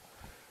anyway.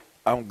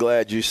 I'm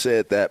glad you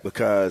said that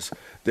because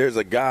there's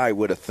a guy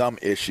with a thumb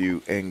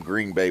issue in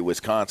Green Bay,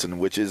 Wisconsin,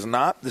 which is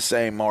not the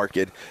same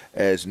market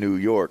as New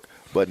York,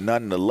 but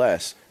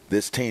nonetheless,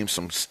 this team's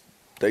some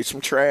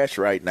trash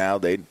right now.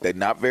 They're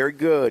not very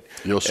good.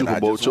 Your Super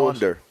Bowl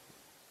choice?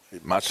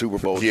 My Super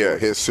Bowl choice. Yeah,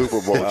 his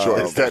Super Bowl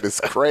choice. That is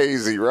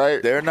crazy,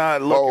 right? They're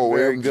not looking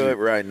very good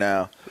right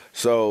now.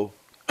 So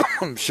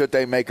should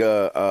they make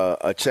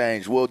a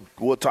change,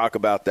 we'll talk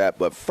about that.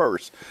 But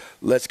first,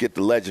 let's get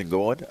the legend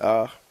going.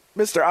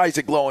 Mr.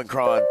 Isaac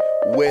Lowenkron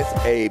with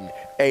a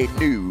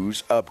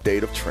news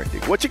update of trending.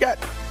 What you got?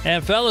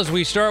 And, fellas,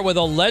 we start with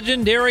a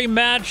legendary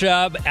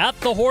matchup at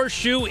the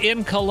Horseshoe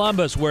in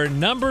Columbus, where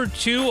number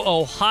 2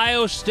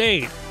 Ohio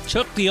State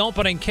took the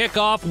opening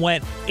kickoff,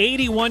 went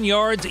 81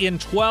 yards in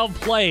 12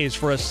 plays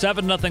for a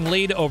 7-0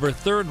 lead over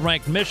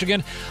third-ranked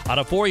Michigan on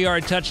a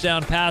 4-yard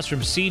touchdown pass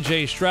from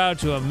C.J. Stroud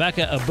to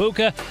Emeka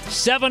Egbuka.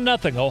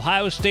 7-0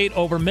 Ohio State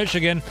over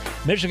Michigan.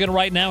 Michigan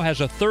right now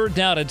has a third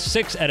down and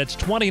 6 at its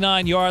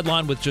 29-yard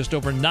line with just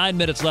over 9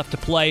 minutes left to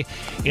play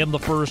in the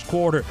first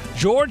quarter.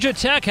 Georgia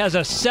Tech has a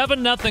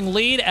 7-0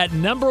 lead at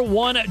number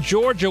 1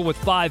 Georgia with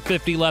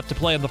 5:50 left to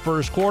play in the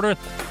first quarter.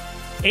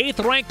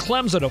 8th-ranked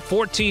Clemson, a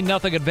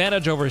 14-0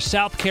 advantage over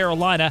South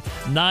Carolina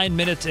 9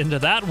 minutes into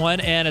that one.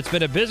 And it's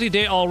been a busy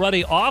day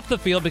already off the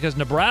field because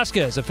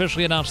Nebraska has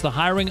officially announced the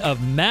hiring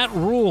of Matt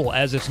Rule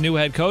as its new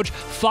head coach.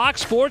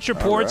 Fox Sports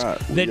reports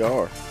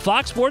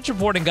Fox Sports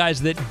reporting,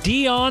 guys, that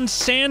Deion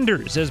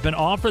Sanders has been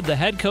offered the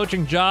head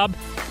coaching job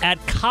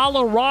at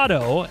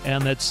Colorado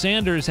and that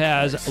Sanders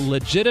has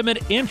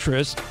legitimate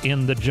interest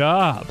in the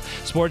job.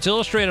 Sports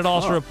Illustrated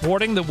also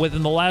reporting that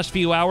within the last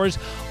few hours,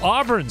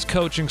 Auburn's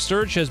coaching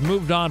search has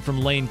moved on from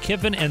Lane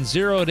Kiffin and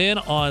zeroed in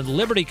on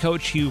Liberty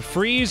coach Hugh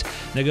Freeze.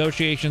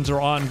 Negotiations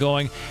are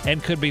ongoing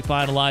and could be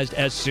finalized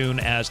as soon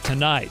as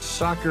tonight.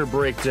 Soccer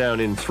breakdown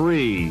in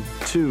 3,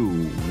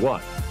 2,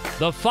 1.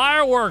 The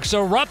fireworks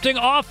erupting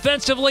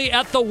offensively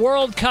at the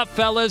World Cup,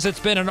 fellas. It's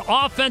been an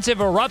offensive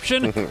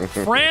eruption.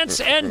 France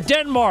and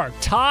Denmark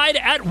tied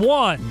at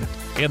 1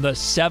 in the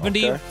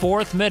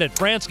 74th minute.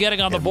 France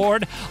getting on the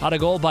board on a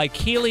goal by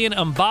Kylian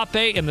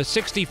Mbappe in the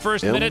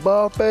 61st minute.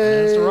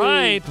 That's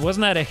right.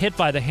 Wasn't that a hit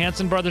by the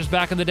Hansen brothers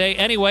back in the day?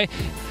 Anyway,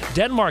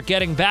 Denmark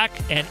getting back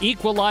and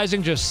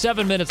equalizing just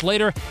 7 minutes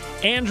later.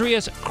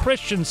 Andreas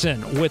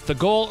Christensen with the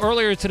goal.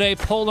 Earlier today,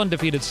 Poland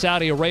defeated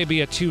Saudi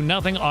Arabia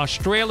 2-0.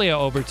 Australia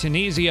over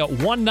Tunisia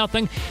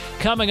 1-0.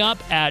 Coming up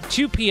at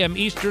 2 p.m.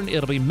 Eastern,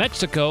 it'll be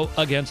Mexico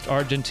against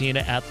Argentina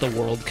at the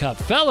World Cup.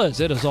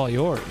 Fellas, it is all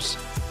yours.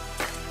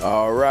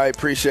 All right.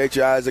 Appreciate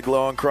you, Isaac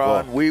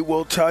Lowenkron. We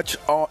will touch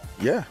on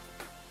 – yeah.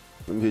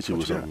 Let me hit you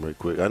with something real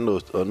quick. I know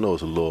it's a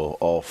little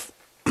off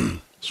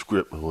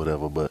script or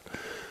whatever, but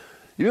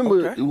you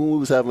remember when we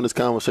was having this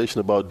conversation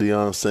about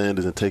Deion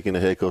Sanders and taking the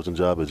head coaching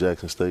job at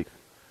Jackson State?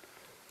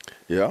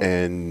 Yeah.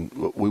 And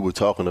we were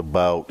talking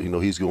about,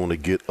 he's going to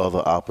get other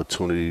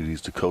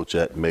opportunities to coach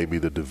at maybe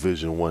the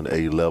Division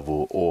 1A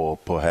level or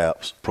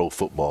perhaps pro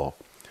football.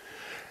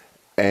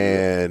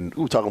 And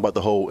we were talking about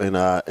the whole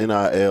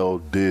NIL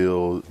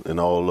deal and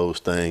all those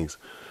things.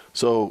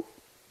 So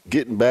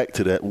getting back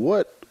to that,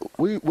 what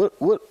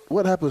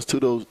happens to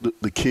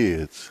the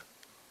kids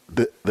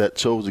that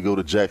chose to go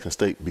to Jackson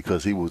State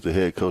because he was the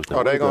head coach?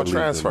 Now, they're going to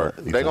transfer.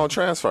 They're going to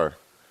transfer.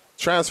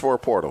 Transfer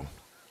portal.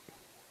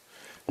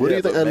 What do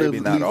you think that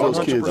leaves those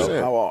kids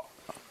at?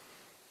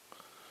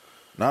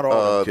 Not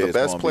all the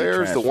best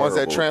players, the ones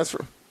that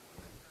transfer.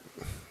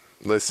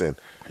 Listen.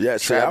 Yeah,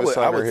 I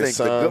would think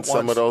the good ones,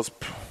 some of those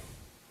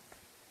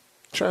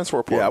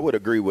transfer portal. Yeah, I would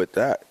agree with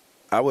that.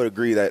 I would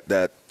agree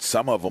that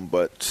some of them,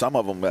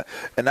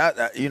 and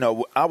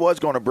I was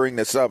going to bring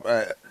this up.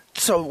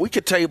 So we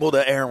could table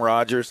the Aaron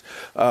Rodgers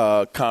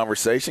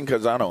conversation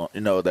because I don't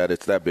know that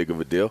it's that big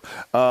of a deal.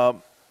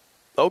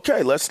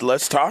 Okay,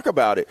 let's talk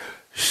about it.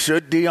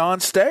 Should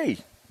Deion stay?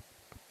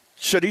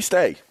 Should he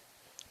stay?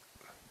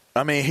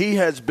 I mean, he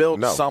has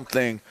built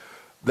something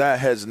that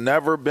has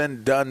never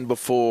been done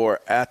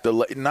before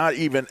not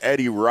even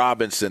Eddie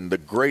Robinson, the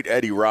great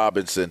Eddie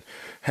Robinson,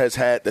 has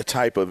had the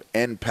type of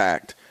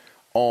impact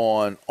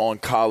on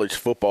college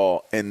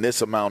football in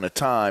this amount of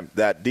time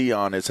that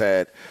Deion has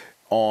had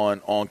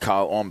on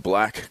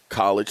black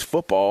college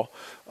football.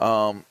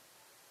 I'm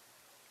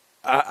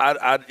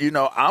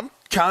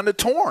kind of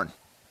torn.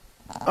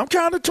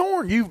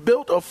 You've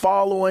built a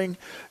following,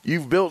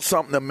 you've built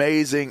something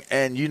amazing,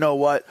 and you know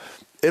what?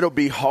 It'll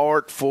be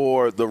hard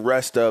for the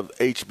rest of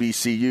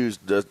HBCUs,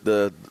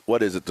 the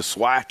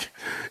SWAC.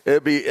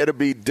 It'll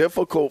be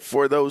difficult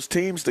for those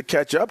teams to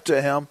catch up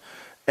to him,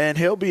 and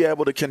he'll be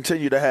able to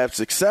continue to have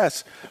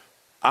success.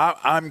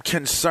 I'm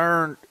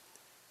concerned,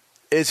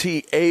 is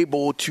he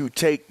able to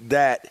take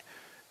that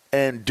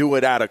and do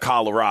it out of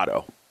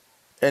Colorado?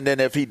 And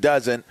then if he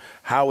doesn't,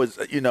 how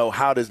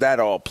does that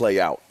all play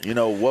out?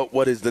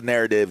 What is the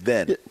narrative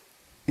then?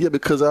 Yeah,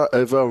 because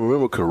if I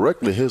remember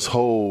correctly, his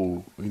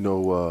whole,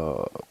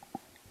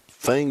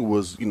 thing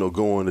was,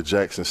 going to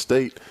Jackson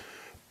State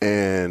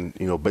and,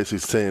 basically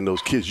saying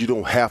those kids, you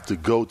don't have to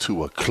go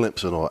to a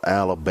Clemson or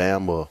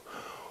Alabama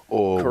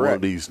or one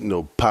of these,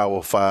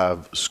 Power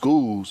 5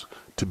 schools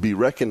to be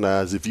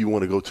recognized. If you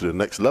want to go to the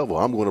next level,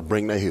 I'm going to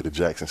bring that here to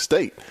Jackson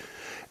State.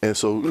 And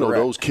so,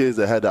 those kids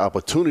that had the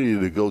opportunity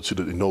to go to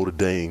the Notre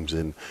Dames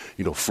and,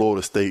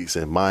 Florida States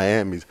and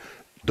Miamis,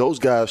 those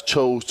guys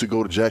chose to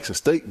go to Jackson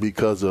State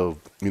because of,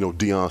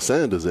 Deion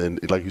Sanders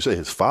and, like you say,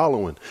 his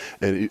following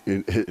and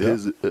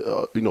his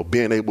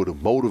being able to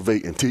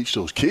motivate and teach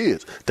those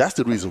kids. That's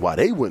the reason why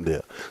they went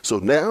there. So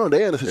now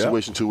they're in a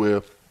situation to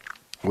where,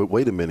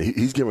 wait a minute,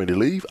 he's getting ready to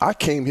leave. I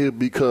came here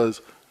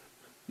because,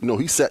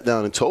 he sat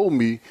down and told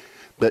me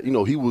that,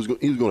 he was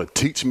going to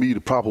teach me the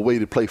proper way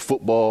to play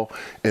football.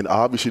 And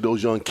obviously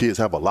those young kids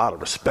have a lot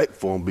of respect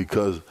for him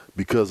because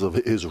of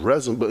his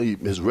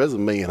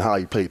resume and how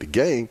he played the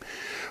game.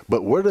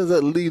 But where does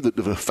that leave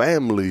the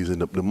families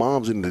and the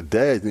moms and the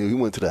dads? He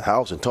went to the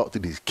house and talked to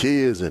these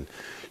kids and,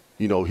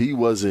 he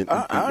wasn't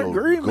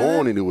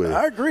going anywhere.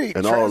 I agree.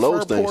 And all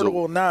those things.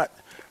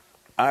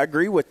 I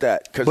agree with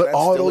that. But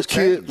all those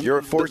kids,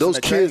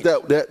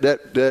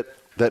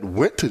 that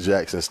went to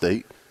Jackson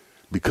State,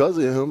 because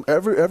of him,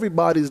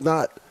 everybody's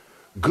not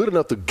good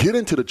enough to get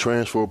into the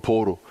transfer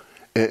portal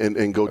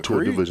and go to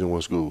a Division I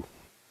school.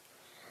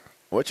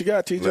 What you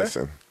got, TJ?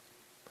 Listen,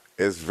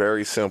 It's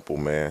very simple,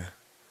 man.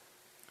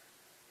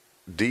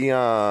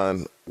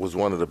 Deion was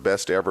one of the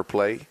best to ever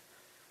play.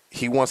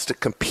 He wants to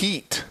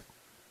compete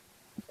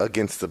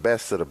against the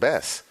best of the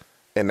best.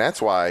 And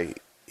that's why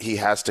he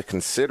has to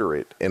consider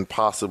it and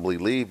possibly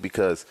leave,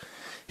 because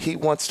he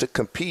wants to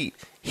compete.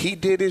 He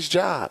did his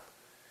job.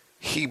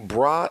 He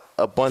brought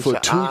a bunch of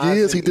eyes. For 2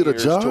 years, he did a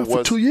job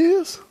for 2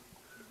 years?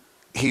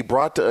 He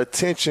brought the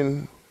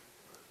attention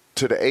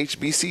to the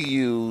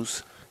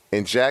HBCUs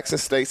in Jackson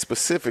State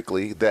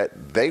specifically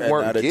that they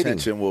weren't getting.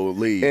 Attention will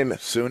leave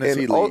as soon as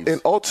he leaves.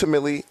 And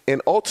ultimately,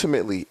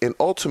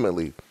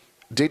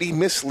 did he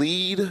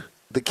mislead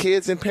the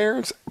kids and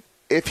parents?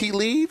 If he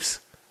leaves,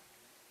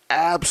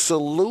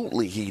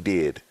 absolutely he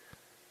did.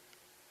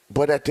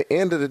 But at the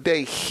end of the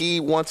day, he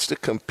wants to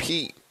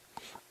compete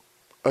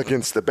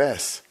against the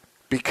best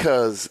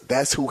because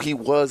that's who he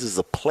was as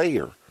a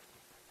player.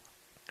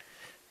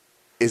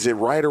 Is it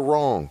right or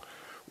wrong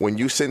when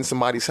you sit in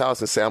somebody's house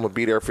and say, I'm going to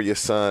be there for your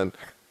son,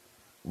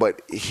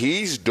 but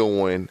he's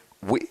doing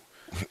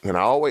and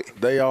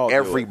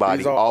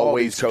everybody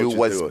always do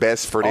what's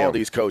best for them. All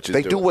these coaches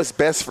do what's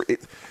best for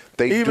it.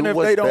 Even if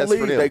they don't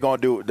leave, they're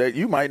going to do it.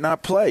 You might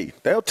not play.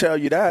 They'll tell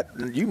you that.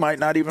 You might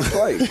not even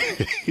play.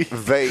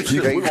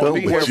 They will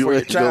be here for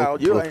your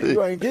child. You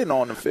ain't getting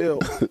on the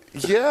field.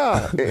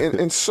 Yeah.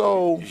 And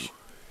so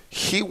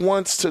he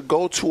wants to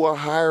go to a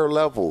higher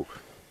level.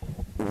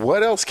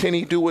 What else can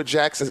he do with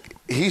Jackson?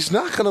 He's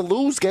not going to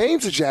lose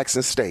games at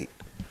Jackson State.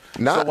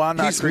 So why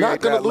not he's create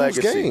not going to lose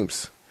legacy?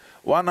 Games.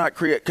 Why not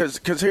create?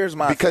 Because here's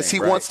my because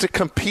thing, he wants to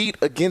compete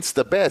against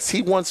the best.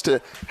 He wants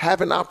to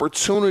have an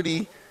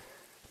opportunity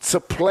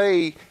to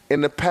play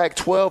in the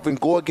Pac-12 and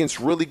go against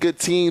really good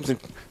teams and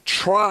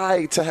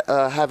try to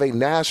have a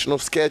national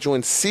schedule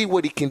and see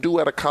what he can do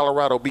out of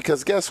Colorado.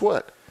 Because guess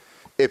what?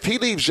 If he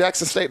leaves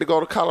Jackson State to go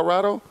to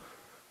Colorado,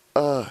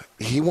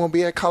 he won't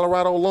be at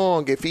Colorado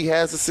long. If he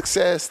has the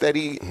success that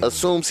he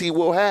assumes he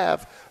will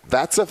have,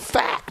 that's a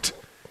fact.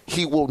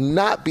 He will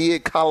not be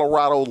at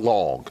Colorado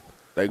long.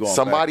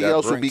 Somebody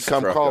else will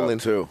become calling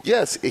too.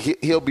 Yes,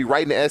 he'll be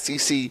right in the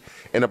SEC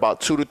in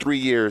about 2 to 3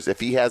 years if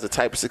he has the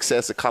type of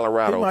success at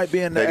Colorado. He might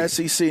be in the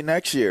SEC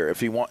next year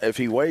if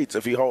he waits.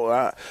 If he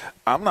holds,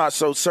 I'm not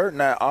so certain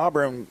that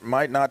Auburn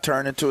might not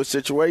turn into a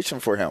situation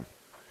for him.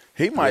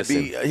 He might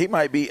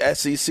be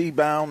SEC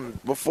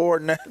bound before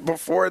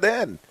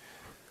then.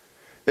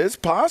 It's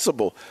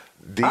possible.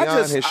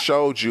 Deion has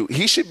showed you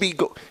he should be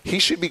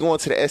going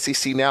to the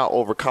SEC now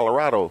over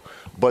Colorado,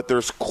 but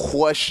there's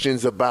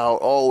questions about,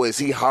 is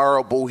he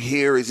horrible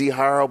here? Is he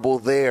horrible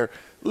there?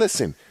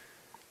 Listen,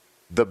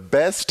 the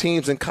best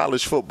teams in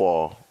college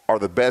football are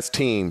the best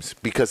teams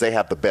because they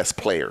have the best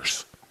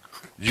players.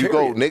 You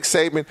go Nick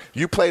Saban,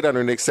 you played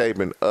under Nick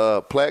Saban,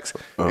 Plex.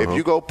 If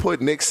you go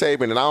put Nick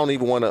Saban, and I don't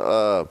even want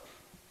to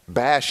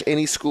bash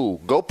any school,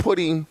 go put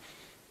him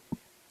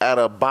at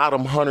a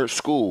bottom 100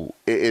 school.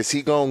 Is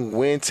he going to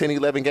win 10,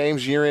 11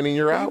 games year in and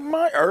year out?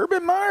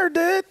 Urban Meyer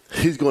did.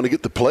 He's going to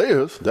get the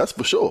players, that's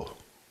for sure.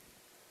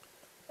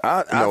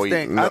 I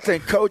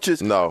think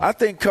coaches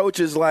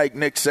like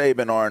Nick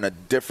Saban are in a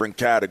different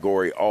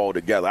category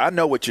altogether. I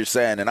know what you're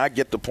saying, and I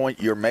get the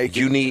point you're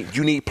making. You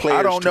need players.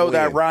 I don't know to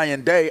that win.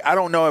 Ryan Day. I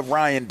don't know if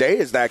Ryan Day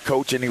is that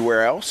coach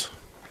anywhere else.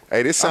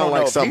 Hey, this sounds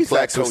like something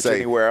Flex would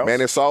say. Man,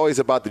 it's always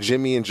about the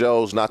Jimmy and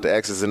Joes, not the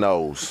X's and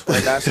O's.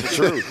 And that's the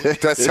truth.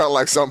 That sounds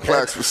like something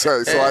Flex would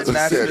say, so I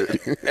just said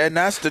it. And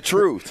that's the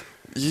truth.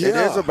 Yeah. It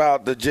is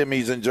about the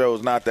Jimmys and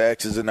Joes, not the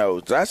X's and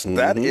O's.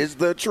 That is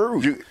the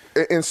truth.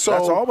 And so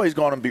that's always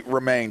going to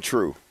remain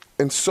true.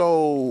 And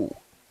so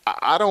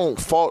I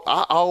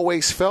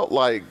always felt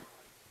like,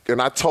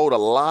 and I told a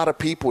lot of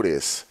people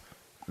this,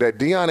 that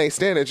Deion ain't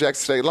staying at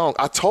Jackson State long.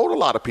 I told a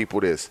lot of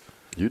people this.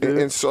 You did?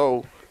 And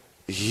so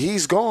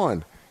he's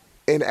gone.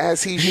 And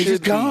as he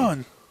should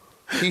be.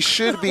 He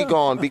should be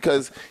gone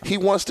because he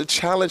wants to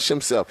challenge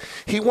himself.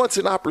 He wants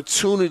an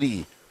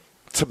opportunity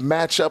to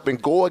match up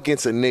and go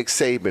against a Nick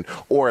Saban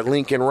or a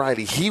Lincoln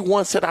Riley. He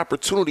wants that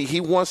opportunity. He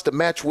wants to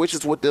match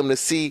witches with them to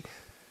see,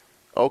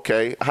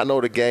 okay, I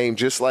know the game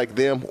just like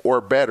them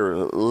or better.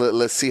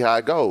 Let's see how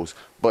it goes.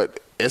 But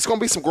it's going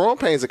to be some growing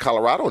pains at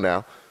Colorado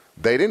now.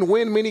 They didn't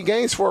win many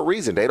games for a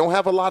reason. They don't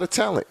have a lot of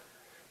talent.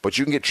 But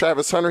you can get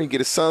Travis Hunter, he can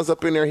get his sons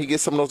up in there, he can get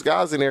some of those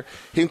guys in there.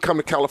 He can come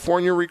to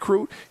California and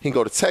recruit. He can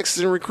go to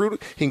Texas and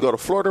recruit. He can go to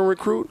Florida and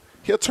recruit.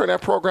 He'll turn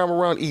that program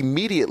around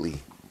immediately.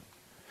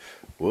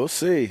 We'll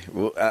see.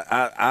 Well,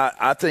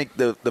 I think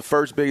the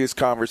first biggest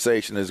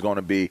conversation is going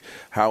to be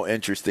how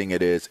interesting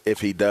it is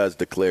if he does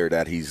declare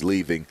that he's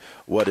leaving.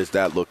 What does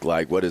that look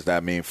like? What does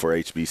that mean for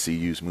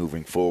HBCUs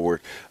moving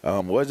forward?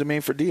 What does it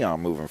mean for Deion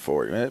moving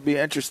forward? It'll be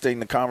interesting.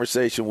 The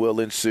conversation will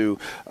ensue.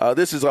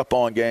 This is Up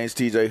on Games.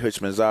 TJ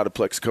Hushman, Zada,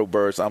 Plexico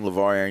Burris. I'm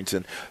LeVar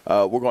Arrington.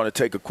 We're going to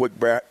take a quick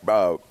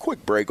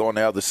break on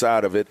the other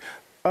side of it.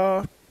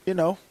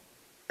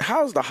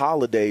 How's the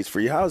holidays for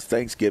you? How's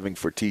Thanksgiving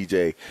for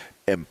TJ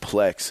and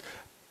Plex?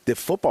 Did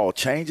football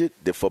change it?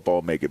 Did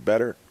football make it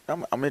better?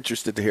 I'm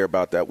interested to hear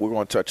about that. We're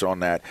going to touch on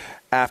that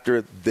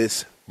after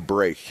this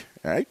break.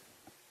 All right?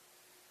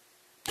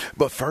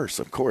 But first,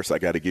 of course, I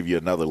got to give you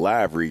another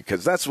live read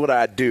because that's what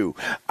I do.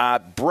 I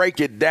break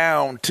it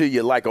down to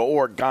you like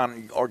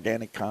an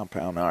organic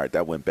compound. All right,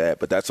 that went bad,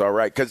 but that's all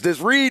right because this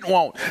read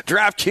won't.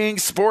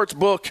 DraftKings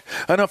Sportsbook,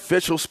 an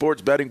official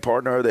sports betting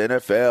partner of the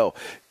NFL.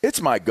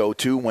 It's my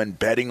go-to when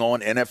betting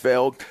on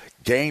NFL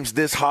games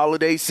this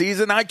holiday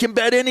season. I can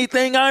bet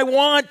anything I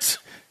want.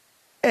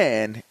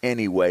 And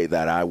any way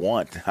that I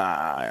want.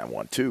 I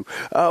want to.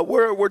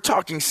 We're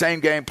talking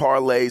same-game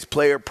parlays,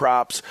 player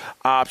props,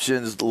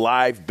 options,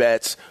 live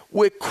bets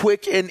with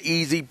quick and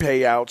easy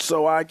payouts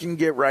so I can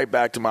get right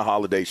back to my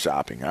holiday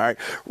shopping. All right.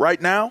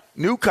 Right now,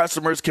 new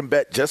customers can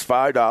bet just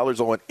 $5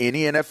 on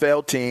any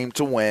NFL team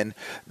to win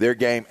their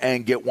game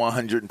and get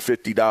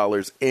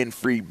 $150 in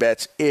free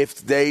bets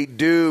if they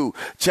do.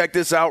 Check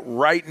this out.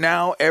 Right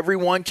now,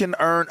 everyone can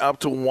earn up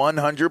to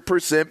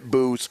 100%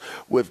 boost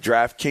with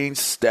DraftKings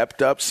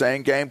stepped-up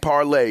same-game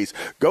parlays.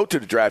 Go to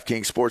the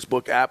DraftKings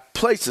Sportsbook app,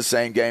 place the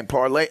same-game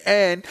parlay,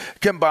 and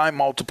combine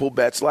multiple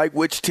bets like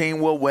which team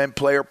will win,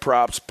 player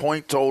props,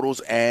 point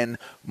totals, and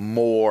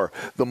more.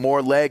 The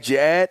more legs you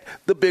add,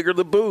 the bigger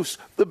the boost,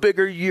 the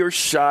bigger your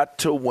shot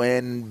to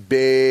win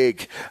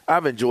big.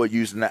 I've enjoyed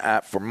using the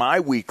app for my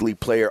weekly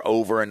player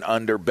over and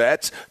under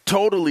bets.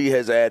 Totally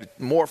has added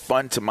more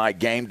fun to my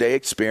game day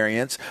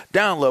experience.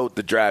 Download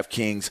the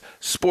DraftKings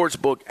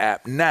Sportsbook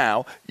app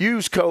now.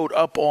 Use code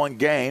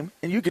UPONGAME,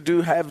 and you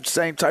can have the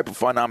same type of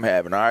fun I'm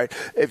having, all right?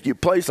 If you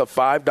place a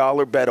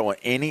 $5 bet on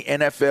any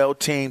NFL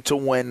team to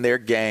win their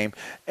game,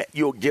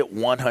 you'll get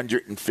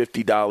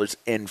 $150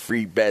 in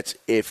free bets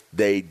if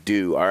they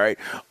do, all right?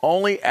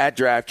 Only at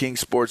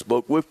DraftKings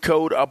Sportsbook with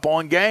code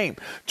UPONGAME.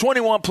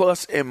 21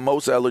 plus in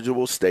most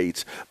eligible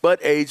states,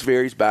 but age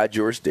varies by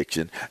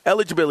jurisdiction.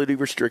 Eligibility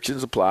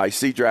restrictions apply.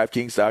 See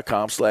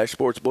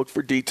DraftKings.com/sportsbook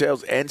for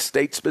details and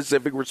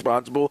state-specific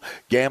responsible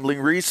gambling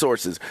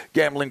resources.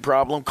 Gambling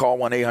problem? Call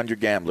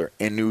 1-800-GAMBLER.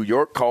 In New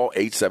York, call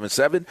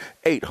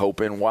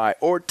 877-8-HOPE-NY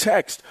or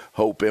text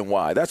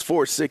HOPE-NY. That's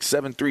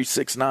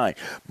 467-369.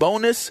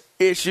 Bonus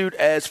issued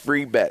as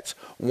free bets.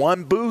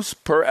 One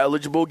boost per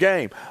eligible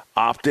game.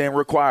 Opt-in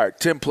required.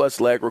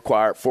 10-plus leg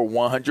required for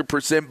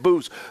 100%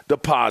 boost.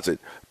 Deposit,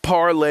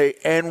 parlay,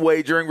 and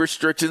wagering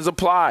restrictions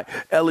apply.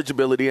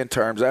 Eligibility and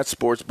terms at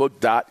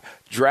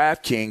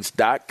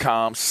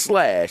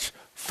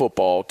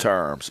sportsbook.draftkings.com/football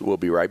terms. We'll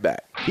be right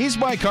back. He's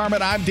Mike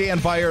Harmon. I'm Dan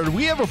Beyer.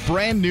 We have a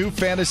brand new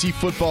fantasy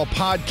football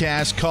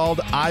podcast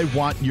called I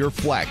Want Your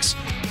Flex.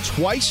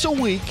 Twice a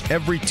week,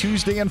 every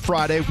Tuesday and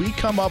Friday, we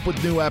come up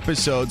with new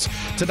episodes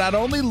to not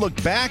only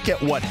look back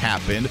at what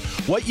happened,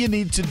 what you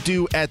need to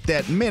do at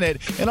that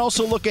minute, and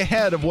also look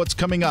ahead of what's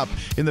coming up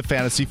in the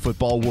fantasy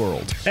football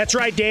world. That's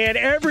right, Dan.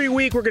 Every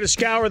week, we're going to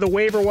scour the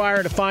waiver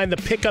wire to find the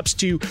pickups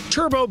to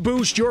turbo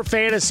boost your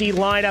fantasy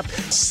lineup,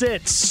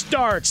 sits,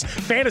 starts,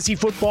 fantasy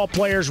football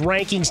players'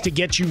 rankings to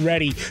get you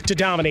ready to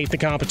dominate the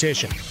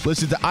competition.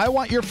 Listen to I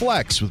Want Your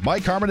Flex with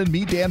Mike Harmon and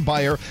me, Dan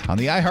Beyer, on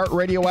the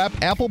iHeartRadio app,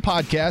 Apple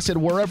Podcasts,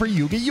 and wherever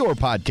you get your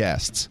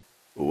podcasts.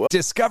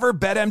 Discover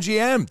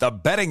BetMGM, the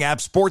betting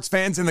app sports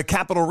fans in the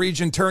capital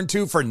region turn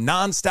to for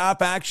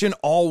nonstop action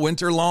all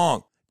winter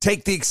long.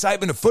 Take the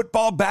excitement of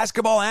football,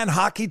 basketball, and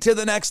hockey to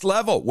the next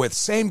level with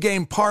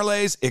same-game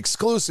parlays,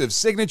 exclusive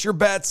signature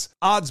bets,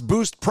 odds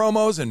boost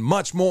promos, and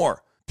much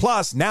more.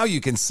 Plus, now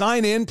you can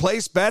sign in,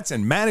 place bets,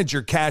 and manage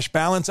your cash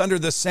balance under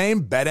the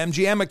same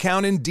BetMGM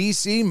account in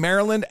D.C.,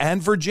 Maryland,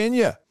 and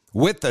Virginia.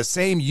 With the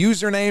same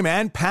username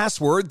and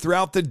password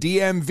throughout the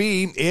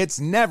DMV, it's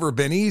never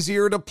been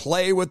easier to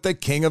play with the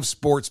king of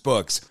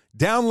sportsbooks.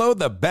 Download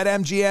the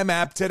BetMGM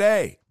app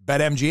today.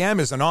 BetMGM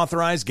is an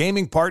authorized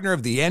gaming partner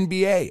of the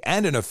NBA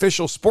and an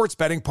official sports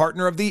betting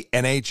partner of the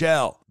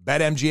NHL.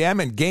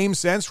 BetMGM and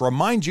GameSense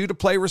remind you to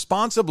play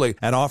responsibly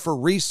and offer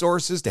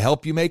resources to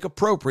help you make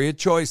appropriate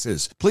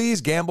choices.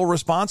 Please gamble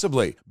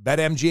responsibly.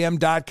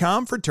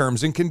 BetMGM.com for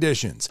terms and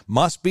conditions.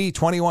 Must be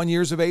 21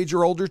 years of age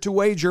or older to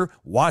wager.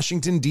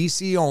 Washington,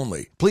 D.C.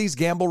 only. Please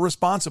gamble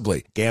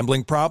responsibly.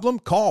 Gambling problem?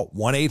 Call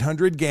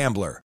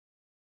 1-800-GAMBLER.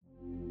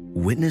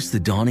 Witness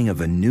the dawning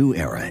of a new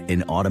era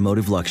in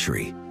automotive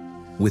luxury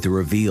with a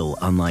reveal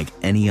unlike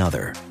any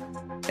other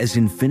as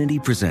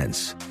Infiniti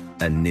presents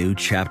a new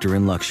chapter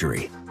in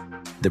luxury.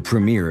 The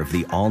premiere of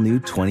the all-new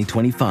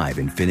 2025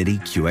 Infiniti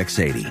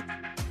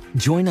QX80.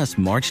 Join us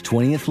March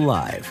 20th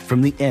live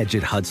from the Edge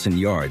at Hudson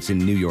Yards in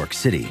New York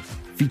City,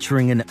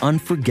 featuring an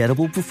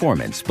unforgettable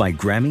performance by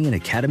Grammy and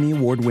Academy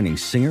Award-winning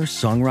singer,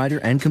 songwriter,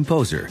 and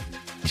composer,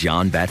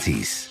 Jon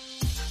Batiste.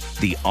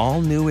 The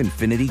all-new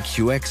Infiniti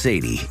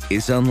QX80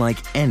 is unlike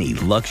any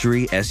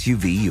luxury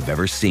SUV you've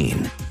ever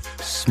seen.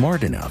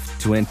 Smart enough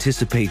to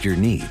anticipate your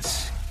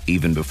needs,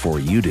 even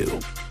before you do.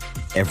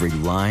 Every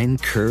line,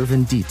 curve,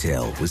 and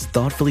detail was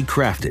thoughtfully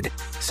crafted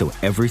so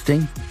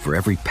everything for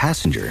every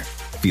passenger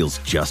feels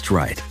just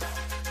right.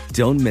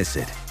 Don't miss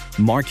it.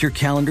 Mark your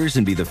calendars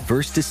and be the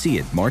first to see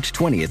it March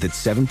 20th at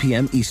 7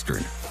 p.m.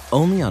 Eastern,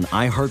 only on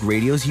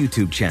iHeartRadio's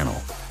YouTube channel.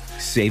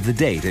 Save the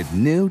date at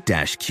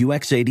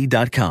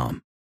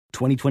new-QX80.com.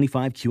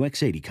 2025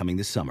 QX80 coming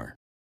this summer.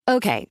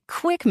 Okay,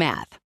 quick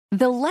math.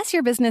 The less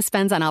your business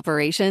spends on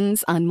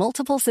operations, on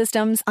multiple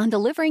systems, on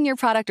delivering your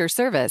product or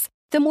service,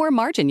 the more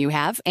margin you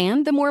have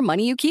and the more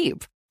money you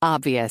keep.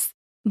 Obvious.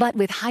 But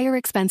with higher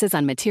expenses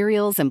on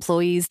materials,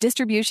 employees,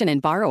 distribution,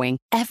 and borrowing,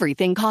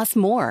 everything costs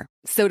more.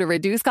 So to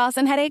reduce costs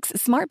and headaches,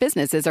 smart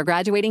businesses are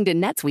graduating to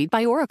NetSuite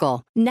by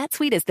Oracle.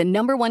 NetSuite is the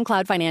 #1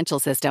 cloud financial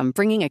system,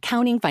 bringing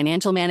accounting,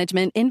 financial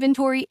management,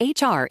 inventory,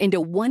 HR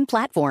into one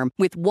platform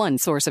with one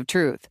source of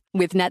truth.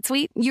 With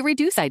NetSuite, you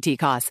reduce IT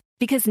costs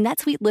because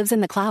NetSuite lives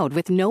in the cloud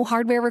with no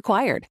hardware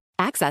required,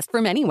 accessed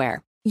from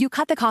anywhere. You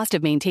cut the cost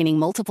of maintaining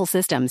multiple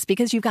systems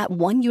because you've got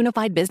one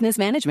unified business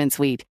management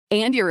suite.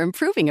 And you're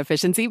improving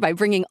efficiency by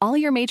bringing all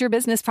your major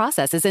business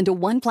processes into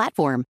one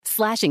platform,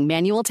 slashing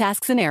manual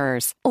tasks and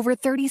errors. Over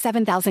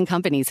 37,000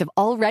 companies have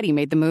already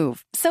made the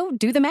move. So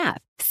do the math.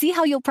 See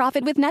how you'll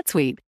profit with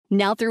NetSuite.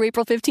 Now through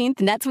April 15th,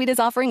 NetSuite is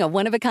offering a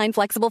one-of-a-kind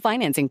flexible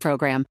financing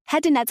program.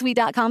 Head to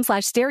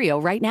netsuite.com/stereo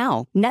right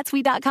now.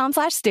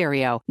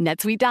 netsuite.com/stereo.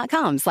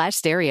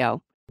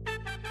 netsuite.com/stereo.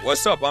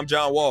 What's up? I'm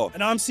John Wall.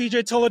 And I'm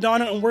CJ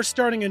Toledano, and we're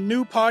starting a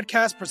new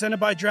podcast presented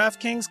by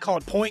DraftKings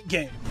called Point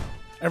Game.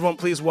 Everyone,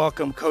 please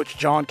welcome Coach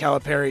John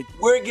Calipari.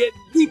 We're getting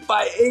beat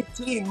by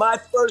 18. My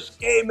first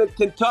game in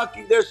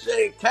Kentucky, they're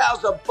saying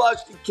Cal's a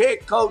bust. He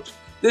can't coach.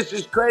 This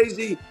is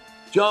crazy.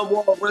 John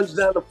Wall runs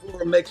down the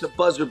floor and makes a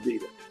buzzer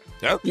beater.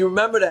 Yep. You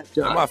remember that,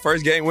 John? That's my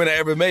first game winner I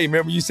ever made.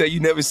 Remember you said you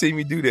never see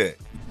me do that.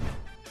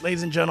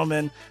 Ladies and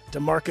gentlemen,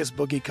 DeMarcus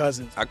Boogie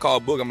Cousins. I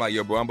called Boog. I'm like,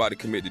 yo, bro, I'm about to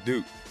commit to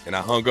Duke. And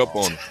I hung up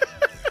on him.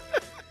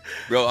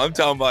 Bro, I'm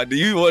talking about, do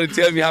you want to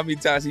tell me how many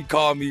times he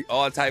called me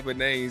all type of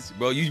names?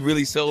 Bro, you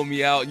really sold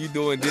me out. You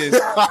doing this.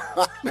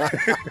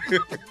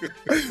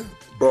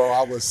 Bro,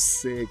 I was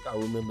sick. I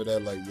remember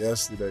that like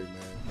yesterday,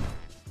 man.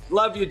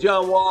 Love you,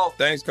 John Wall.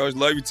 Thanks, Coach.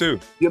 Love you, too.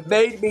 You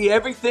made me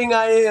everything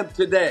I am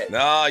today.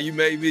 Nah, you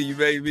made me. You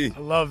made me. I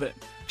love it.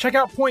 Check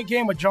out Point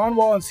Game with John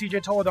Wall and CJ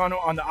Toledano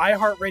on the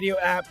iHeartRadio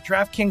app,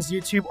 DraftKings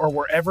YouTube, or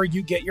wherever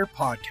you get your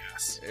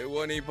podcasts. It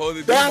wasn't even supposed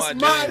to be That's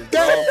my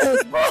game,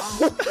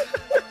 bro.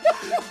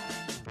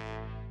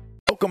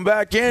 Welcome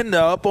back in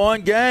to Up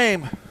On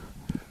Game.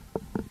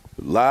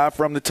 Live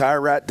from the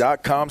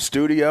TireRack.com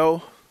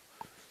studio.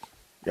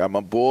 Got my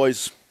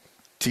boys,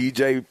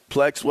 TJ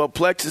Plex. Well,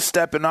 Plex is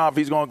stepping off.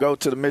 He's going to go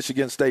to the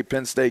Michigan State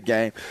Penn State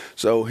game,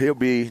 so he'll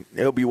be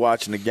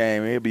watching the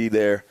game. He'll be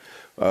there.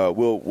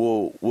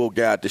 We'll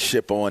guide the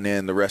ship on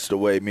in the rest of the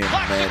way. Me and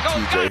my man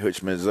TJ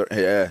Hushman.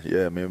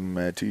 Yeah, me and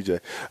my man TJ.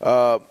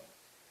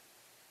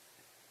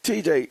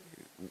 TJ,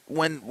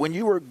 when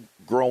you were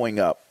growing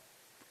up,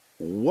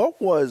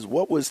 what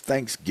was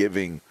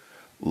Thanksgiving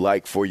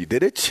like for you?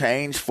 Did it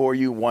change for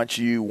you once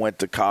you went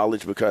to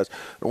college? Because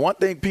the one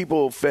thing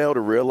people fail to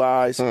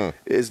realize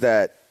is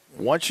that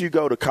once you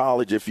go to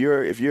college, if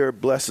you're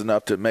blessed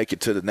enough to make it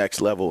to the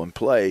next level and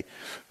play,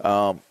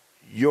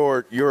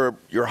 your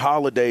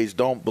holidays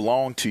don't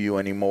belong to you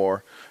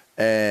anymore.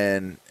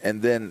 And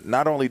then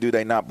not only do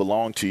they not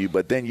belong to you,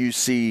 but then you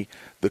see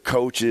the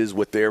coaches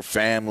with their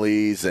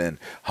families and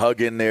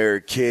hugging their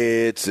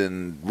kids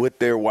and with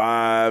their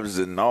wives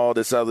and all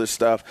this other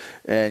stuff.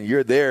 And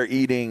you're there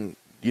eating,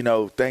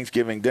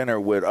 Thanksgiving dinner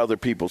with other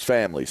people's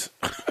families.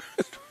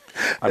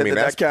 I mean,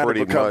 that's that kind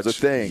pretty of becomes much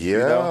a thing.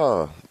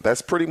 Yeah,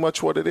 that's pretty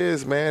much what it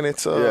is, man.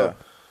 It's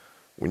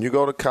when you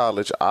go to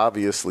college,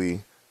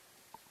 obviously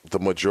the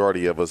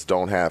majority of us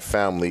don't have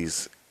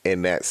families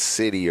in that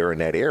city or in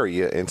that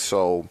area, and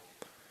so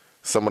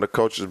some of the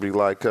coaches be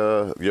like,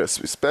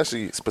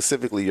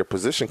 specifically your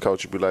position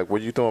coach would be like, what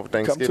are you doing for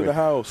Thanksgiving? Come to the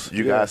house.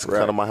 You guys can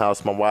come to my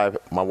house. My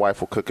wife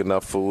will cook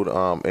enough food,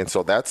 and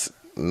so that's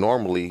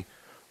normally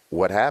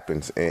what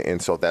happens,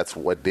 and so that's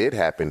what did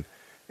happen.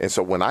 And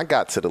so when I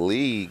got to the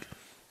league,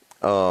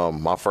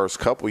 my first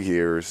couple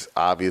years,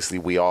 obviously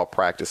we all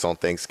practiced on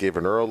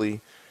Thanksgiving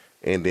early,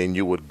 and then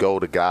you would go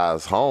to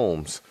guys'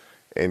 homes.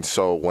 And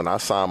so when I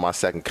signed my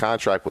second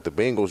contract with the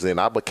Bengals, then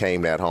I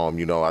became that home.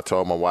 I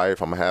told my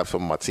wife I'm going to have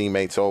some of my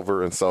teammates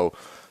over. And so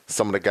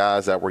some of the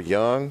guys that were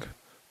young,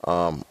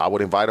 I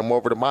would invite them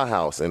over to my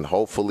house. And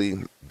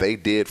hopefully they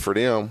did for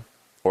them,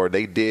 or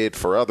they did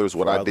for others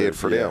what I did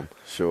for them.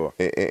 Sure.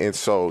 And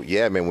so,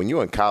 yeah, man, when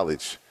you're in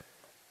college,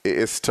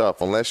 it's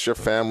tough. Unless your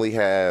family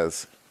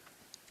has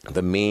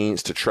the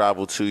means to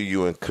travel to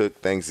you and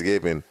cook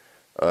Thanksgiving,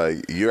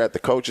 you're at the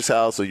coach's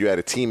house or you're at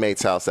a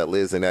teammate's house that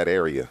lives in that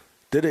area.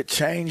 Did it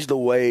change the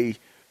way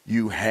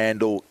you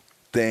handle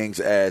things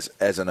as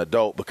an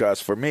adult?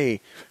 Because for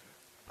me,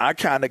 I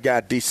kind of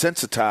got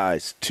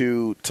desensitized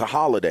to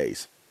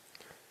holidays.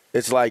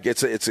 It's like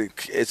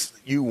it's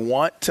you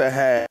want to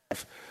have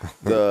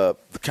the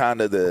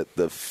kind of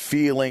the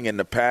feeling and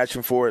the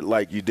passion for it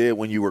like you did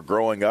when you were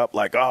growing up,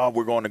 like, oh,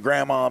 we're going to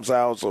grandma's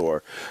house,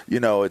 or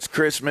it's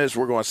Christmas,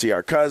 we're going to see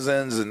our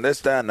cousins and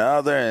this, that, and the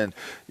other, and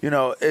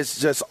it's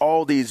just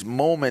all these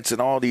moments and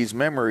all these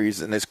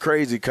memories, and it's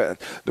crazy. Cause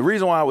the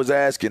reason why I was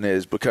asking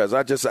is because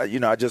I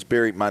just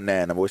buried my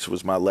nana, which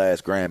was my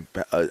last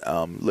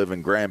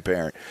living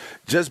grandparent.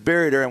 Just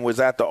buried her and was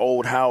at the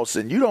old house,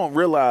 and you don't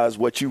realize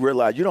what you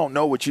realize. You don't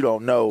know what you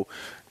don't know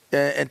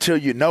until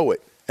you know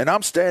it. And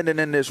I'm standing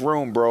in this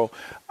room, bro.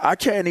 I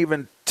can't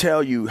even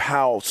tell you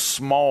how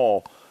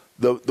small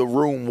the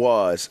room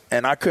was,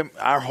 and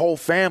our whole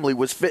family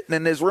was fitting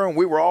in this room.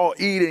 We were all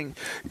eating,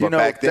 But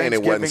back then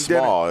it wasn't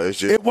small. Dinner. It was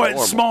just it wasn't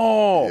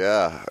normal. small.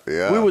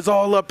 Yeah. We was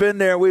all up in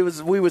there. We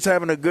was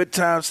having a good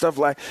time, stuff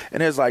like.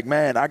 And it's like,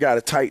 man, I got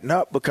to tighten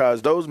up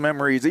because those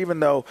memories,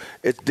 even though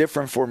it's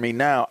different for me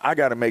now, I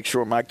got to make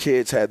sure my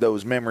kids had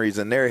those memories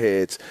in their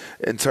heads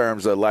in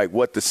terms of like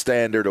what the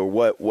standard or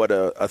what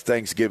a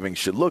Thanksgiving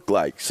should look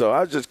like. So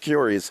I was just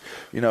curious,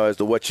 as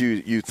to what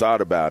you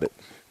thought about it.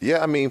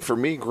 Yeah, I mean, for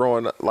me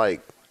growing up, like,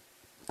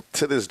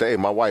 to this day,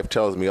 my wife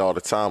tells me all the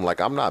time,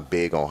 like, I'm not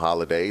big on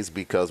holidays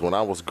because when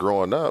I was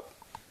growing up,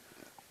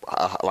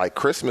 like,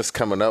 Christmas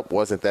coming up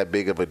wasn't that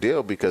big of a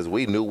deal because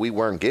we knew we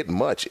weren't getting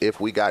much if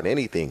we got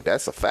anything.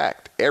 That's a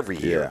fact every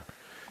year.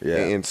 Yeah.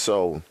 And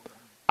so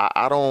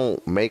I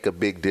don't make a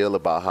big deal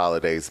about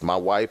holidays. My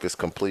wife is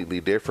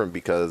completely different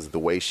because the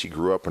way she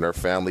grew up and her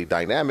family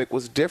dynamic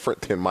was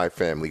different than my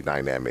family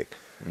dynamic.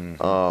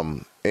 Mm-hmm.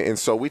 And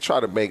so we try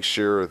to make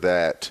sure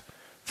that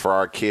for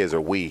our kids,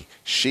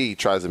 she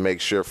tries to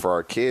make sure for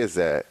our kids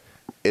that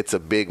it's a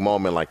big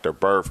moment like their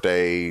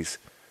birthdays,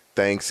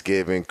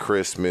 Thanksgiving,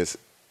 Christmas.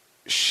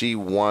 She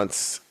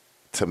wants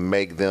to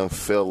make them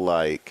feel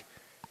like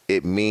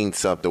it means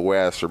something.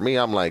 Whereas for me,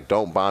 I'm like,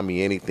 don't buy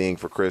me anything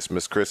for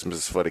Christmas. Christmas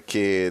is for the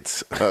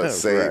kids.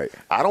 Right.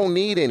 I don't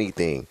need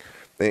anything.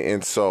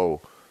 And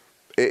so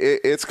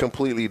it's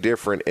completely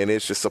different. And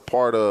it's just a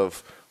part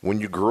of when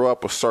you grew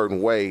up a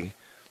certain way,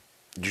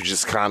 you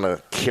just kind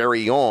of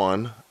carry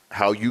on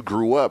how you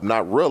grew up,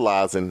 not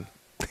realizing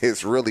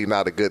it's really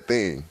not a good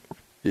thing.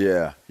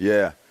 Yeah.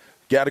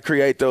 Got to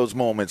create those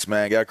moments,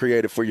 man. Got to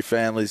create it for your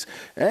families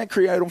and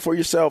create them for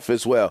yourself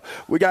as well.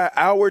 We got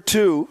hour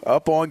 2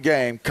 up on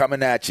game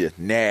coming at you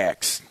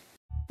next.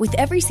 With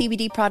every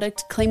CBD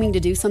product claiming to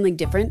do something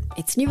different,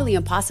 it's nearly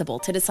impossible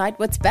to decide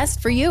what's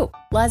best for you.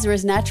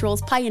 Lazarus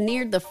Naturals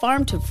pioneered the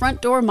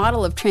farm-to-front-door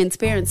model of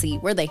transparency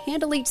where they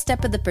handle each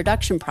step of the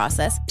production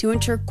process to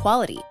ensure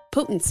quality,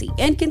 potency,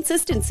 and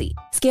consistency.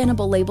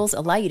 Scannable labels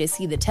allow you to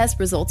see the test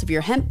results of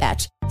your hemp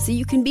batch so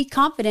you can be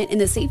confident in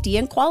the safety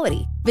and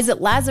quality. Visit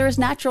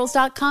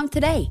LazarusNaturals.com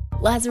today.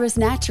 Lazarus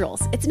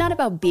Naturals. It's not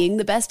about being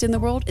the best in the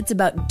world, it's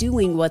about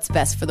doing what's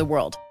best for the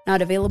world.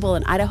 Not available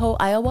in Idaho,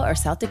 Iowa, or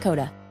South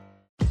Dakota.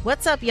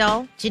 What's up,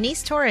 y'all?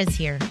 Janice Torres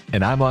here.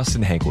 And I'm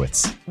Austin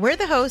Hankwitz. We're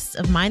the hosts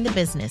of Mind the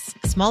Business,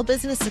 Small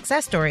Business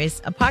Success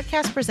Stories, a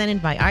podcast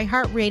presented by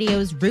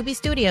iHeartRadio's Ruby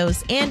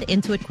Studios and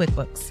Intuit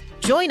QuickBooks.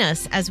 Join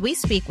us as we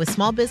speak with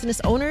small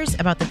business owners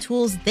about the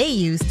tools they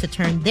use to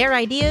turn their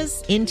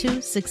ideas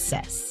into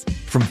success.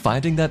 From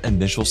finding that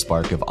initial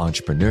spark of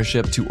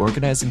entrepreneurship to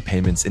organizing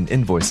payments and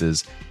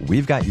invoices,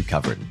 we've got you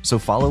covered. So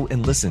follow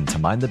and listen to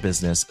Mind the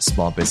Business,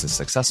 Small Business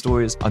Success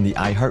Stories on the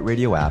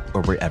iHeartRadio app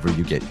or wherever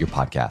you get your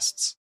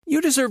podcasts. You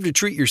deserve to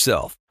treat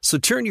yourself, so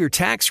turn your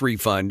tax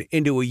refund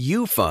into a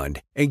U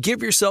fund and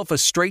give yourself a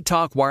Straight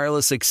Talk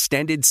Wireless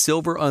Extended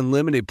Silver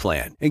Unlimited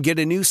plan and get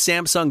a new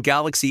Samsung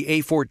Galaxy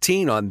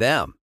A14 on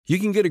them. You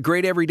can get a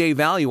great everyday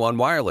value on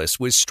wireless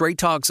with Straight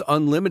Talk's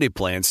Unlimited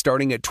plan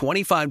starting at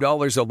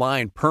 $25 a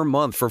line per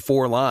month for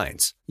 4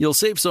 lines. You'll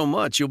save so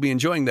much you'll be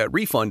enjoying that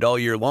refund all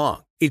year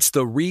long. It's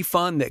the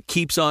refund that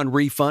keeps on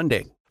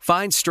refunding.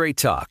 Find Straight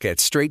Talk at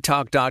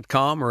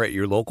straighttalk.com or at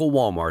your local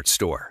Walmart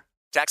store.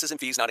 Taxes and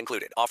fees not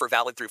included. Offer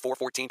valid through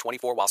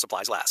 4/14/24 while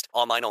supplies last.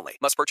 Online only.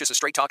 Must purchase a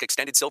Straight Talk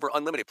Extended Silver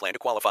Unlimited plan to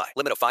qualify.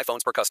 Limit of 5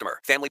 phones per customer.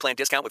 Family plan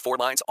discount with 4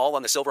 lines, all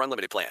on the Silver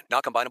Unlimited plan.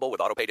 Not combinable with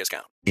autopay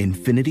discount.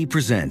 Infiniti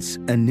presents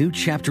a new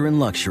chapter in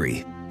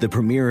luxury. The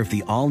premiere of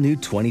the all-new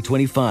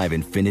 2025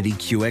 Infiniti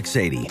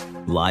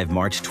QX80. Live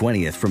March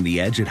 20th from the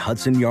Edge at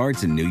Hudson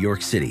Yards in New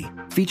York City.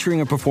 Featuring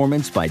a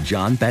performance by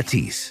John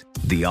Batiste.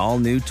 The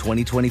all-new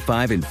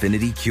 2025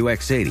 Infiniti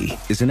QX80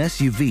 is an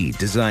SUV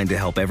designed to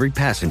help every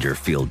passenger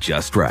feel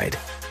just right.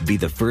 Be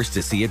the first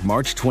to see it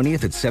March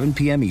 20th at 7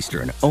 p.m.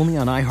 Eastern, only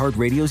on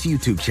iHeartRadio's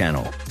YouTube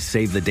channel.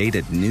 Save the date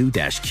at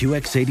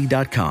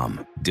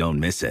new-QX80.com. Don't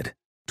miss it.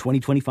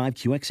 2025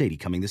 QX80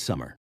 coming this summer.